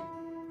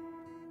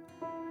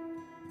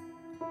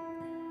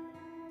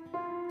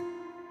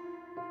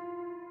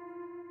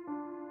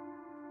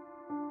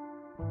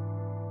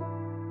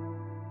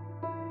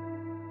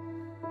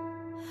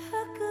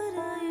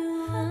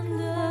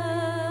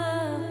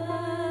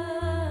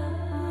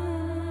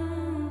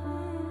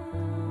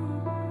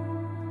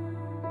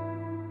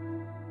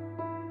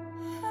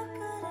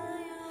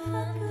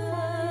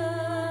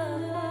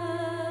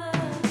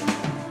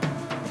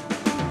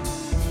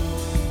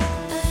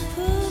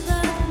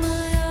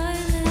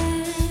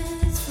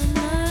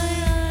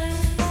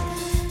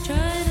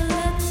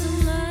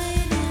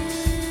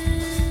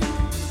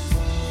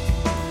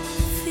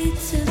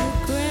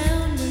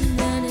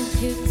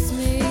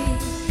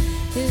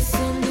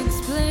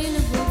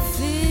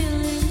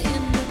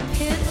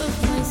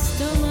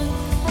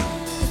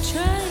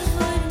 Try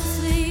avoiding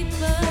sleep,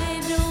 but I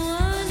don't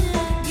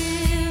wanna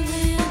give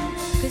in.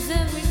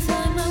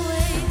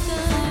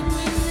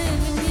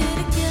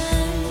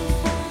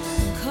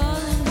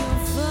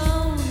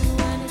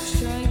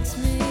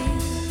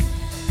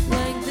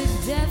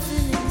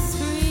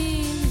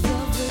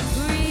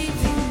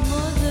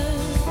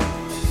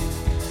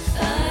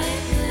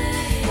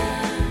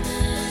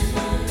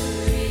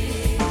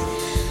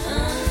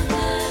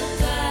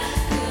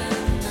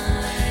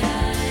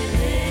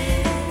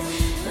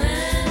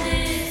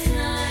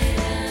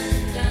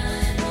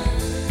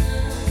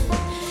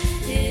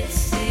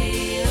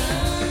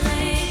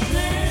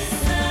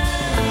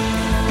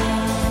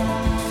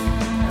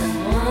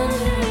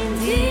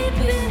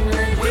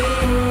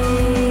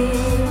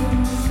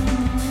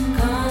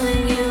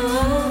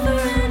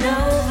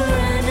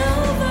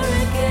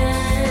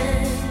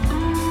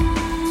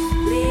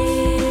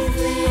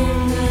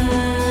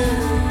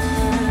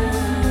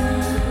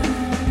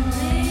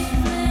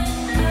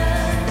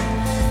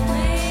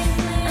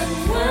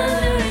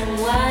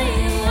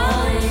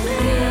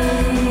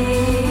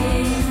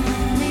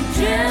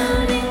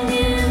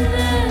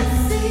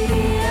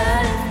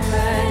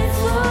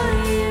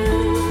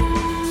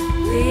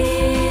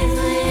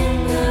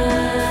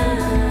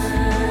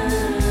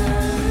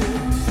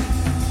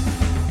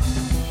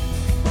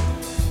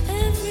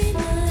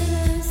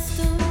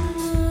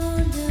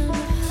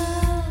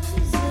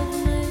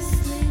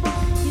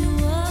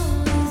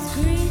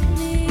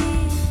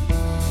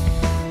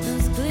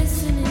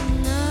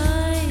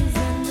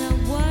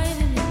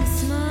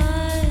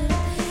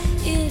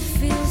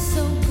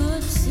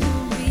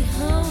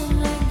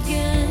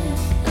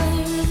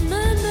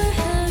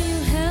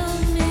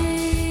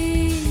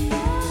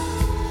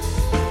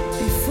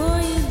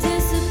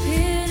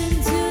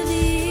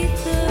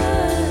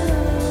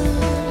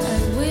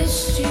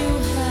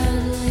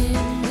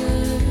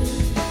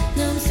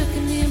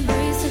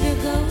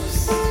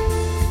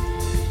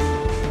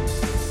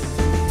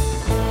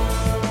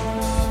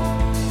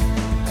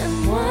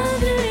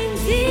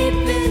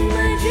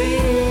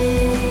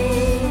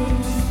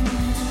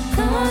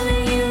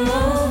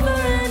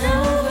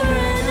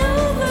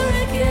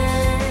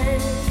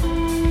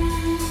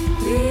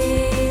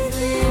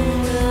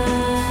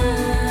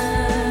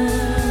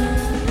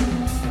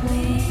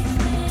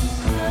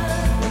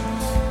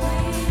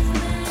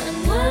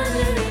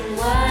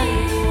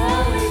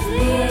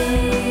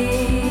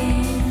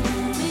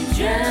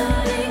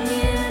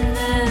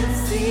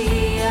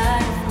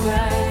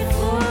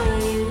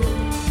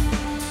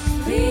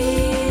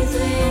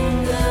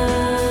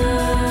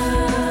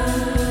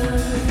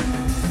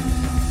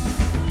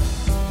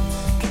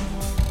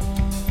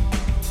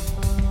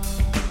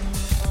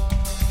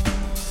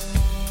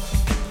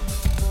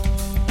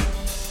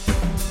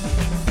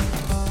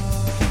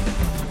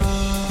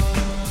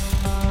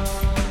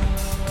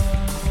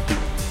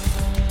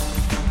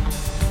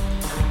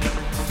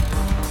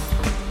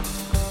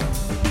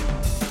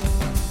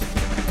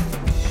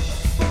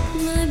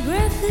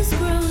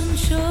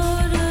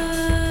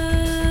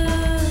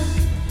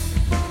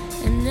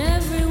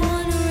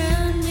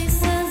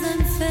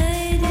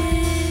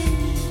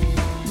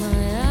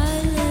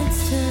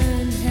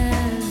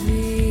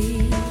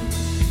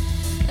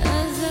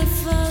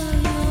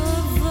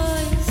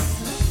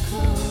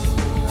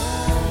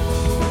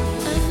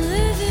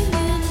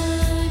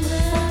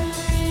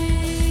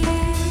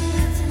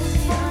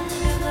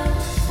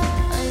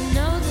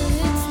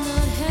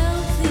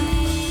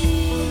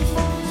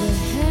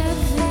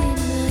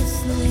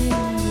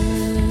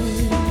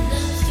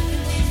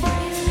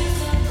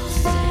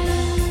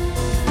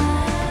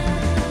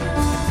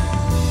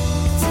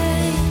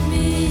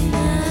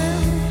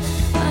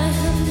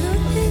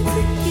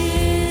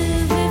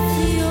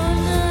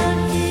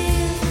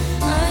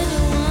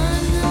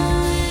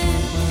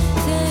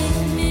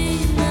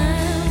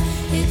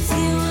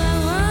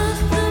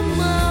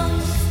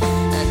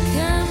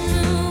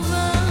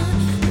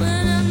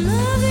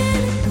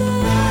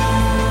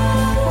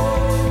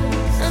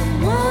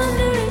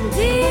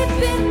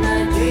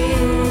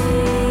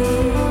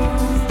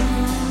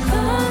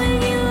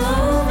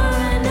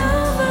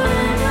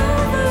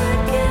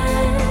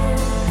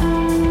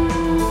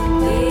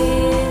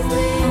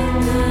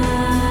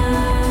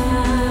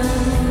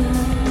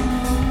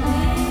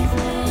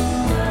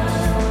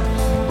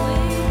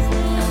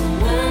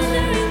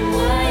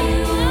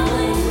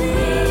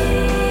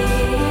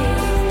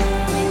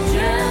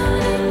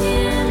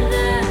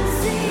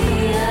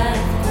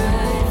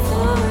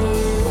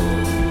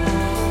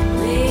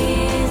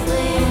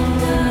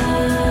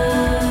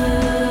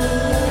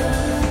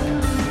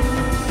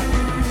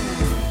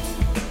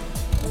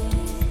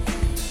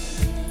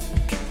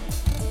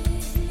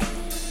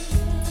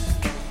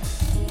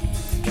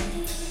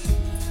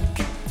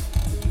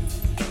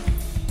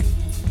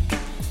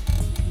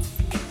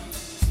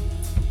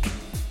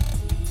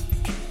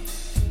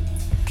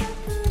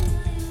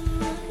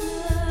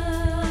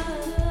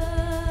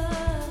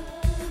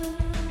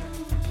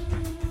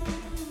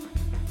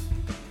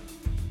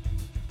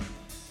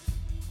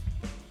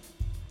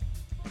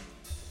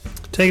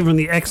 Taken from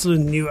the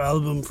excellent new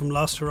album from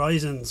Lost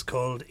Horizons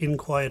called In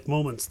Quiet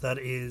Moments. That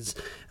is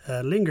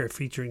Linger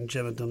featuring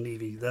Gemma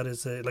Dunleavy. That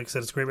is, like I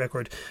said, it's a great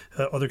record.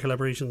 Other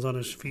collaborations on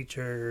it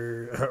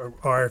feature,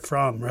 are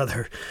from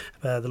rather,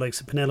 the likes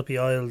of Penelope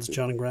Isles,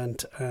 John and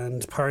Grant,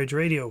 and Porridge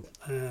Radio.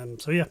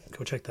 So yeah,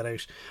 go check that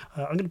out.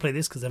 I'm going to play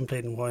this because I haven't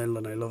played in a while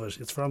and I love it.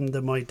 It's from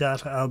the My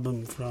Data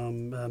album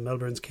from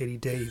Melbourne's Katie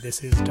Day.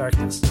 This is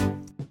Darkness.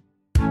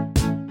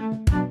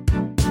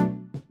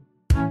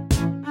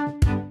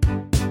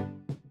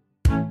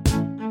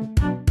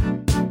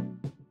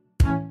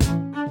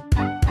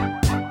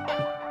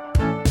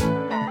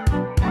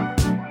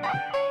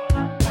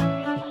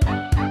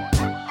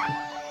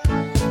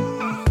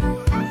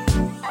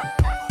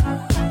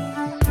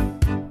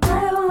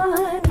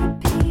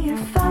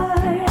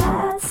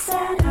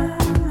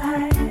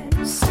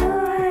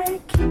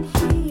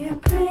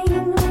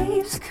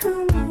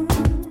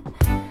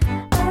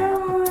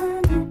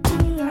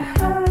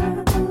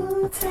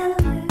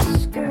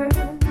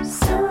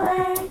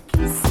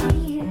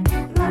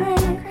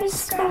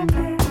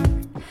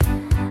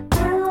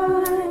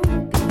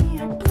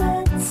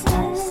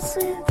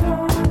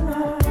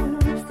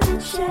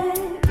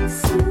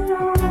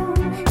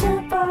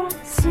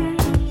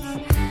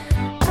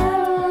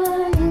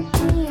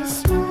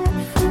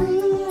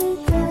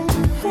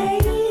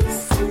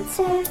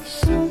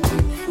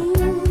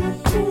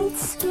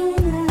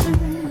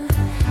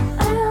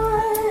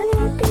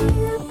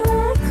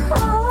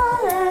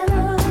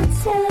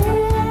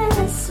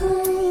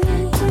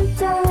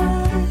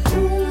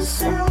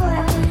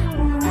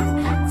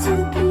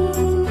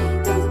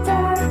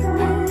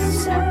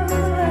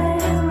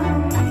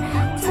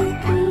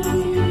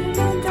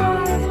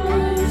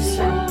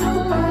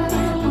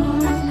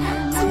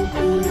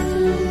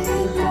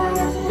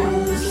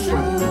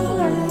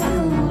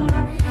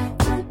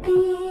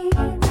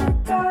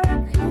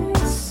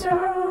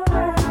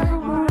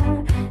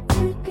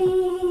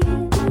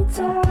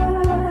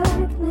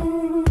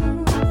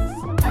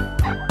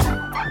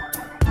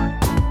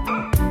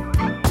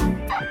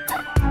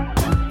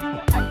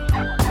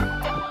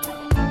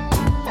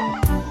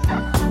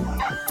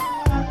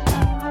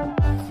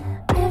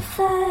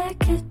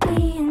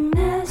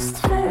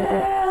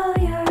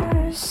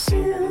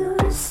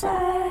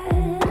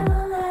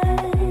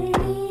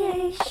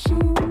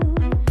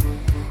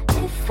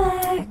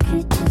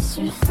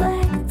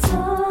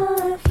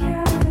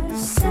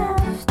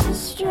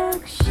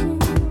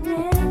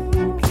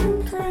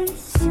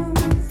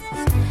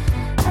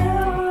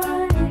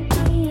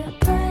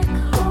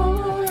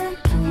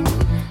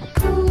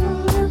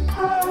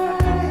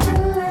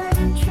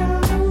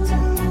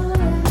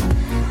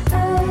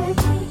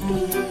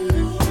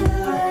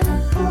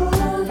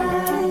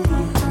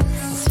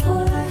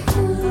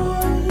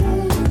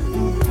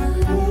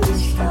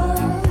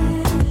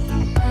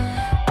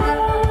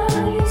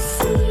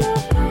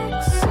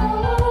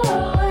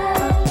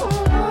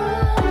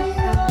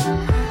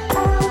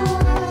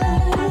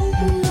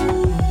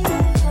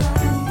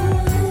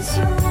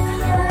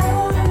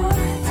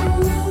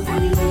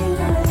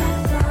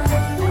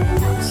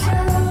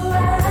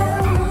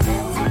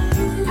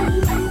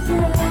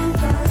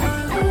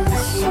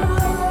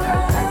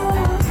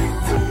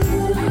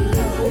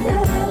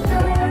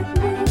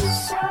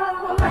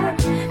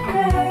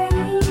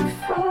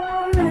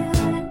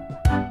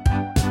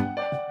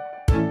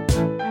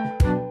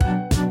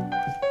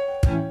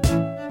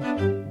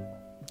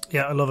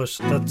 Yeah, I love it.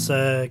 That's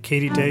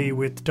Katie Day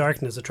with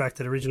Darkness, a track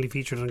that originally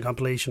featured on a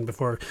compilation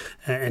before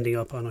ending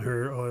up on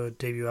her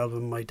debut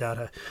album, My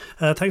Data.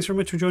 Thanks very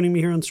much for joining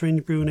me here on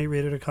Strange Brew and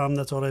 8radio.com.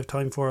 That's all I have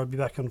time for. I'll be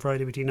back on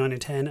Friday between 9 and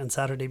 10 and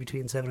Saturday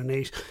between 7 and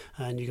 8.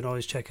 And you can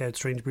always check out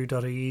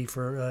strangebrew.ie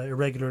for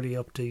irregularly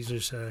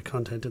updated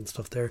content and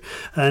stuff there.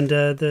 And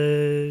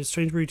the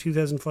Strange Brew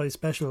 2005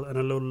 special and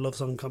a load of love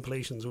song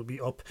compilations will be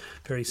up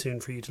very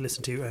soon for you to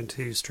listen to and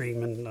to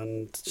stream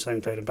and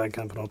SoundCloud and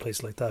Bandcamp and all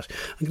places like that.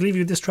 I'm going to leave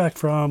you with this track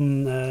from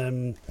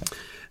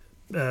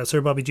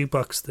Sir Bobby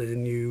Jukebox, the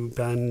new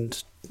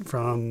band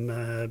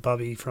from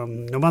Bobby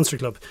from No Monster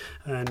Club,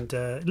 and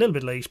a little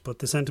bit late, but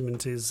the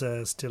sentiment is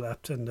still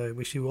apt, and I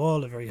wish you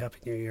all a very happy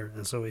new year.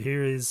 And so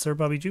here is Sir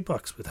Bobby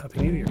Jukebox with Happy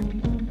New Year.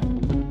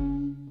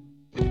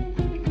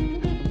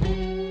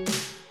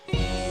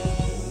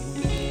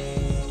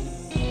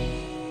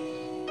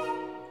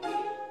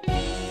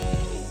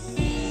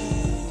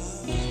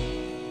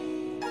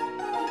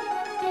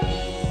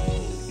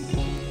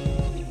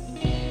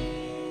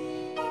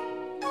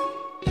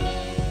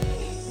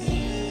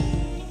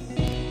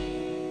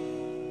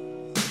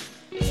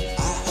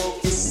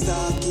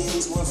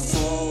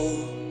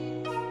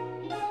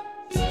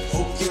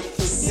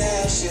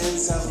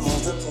 Have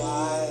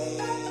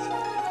multiplied.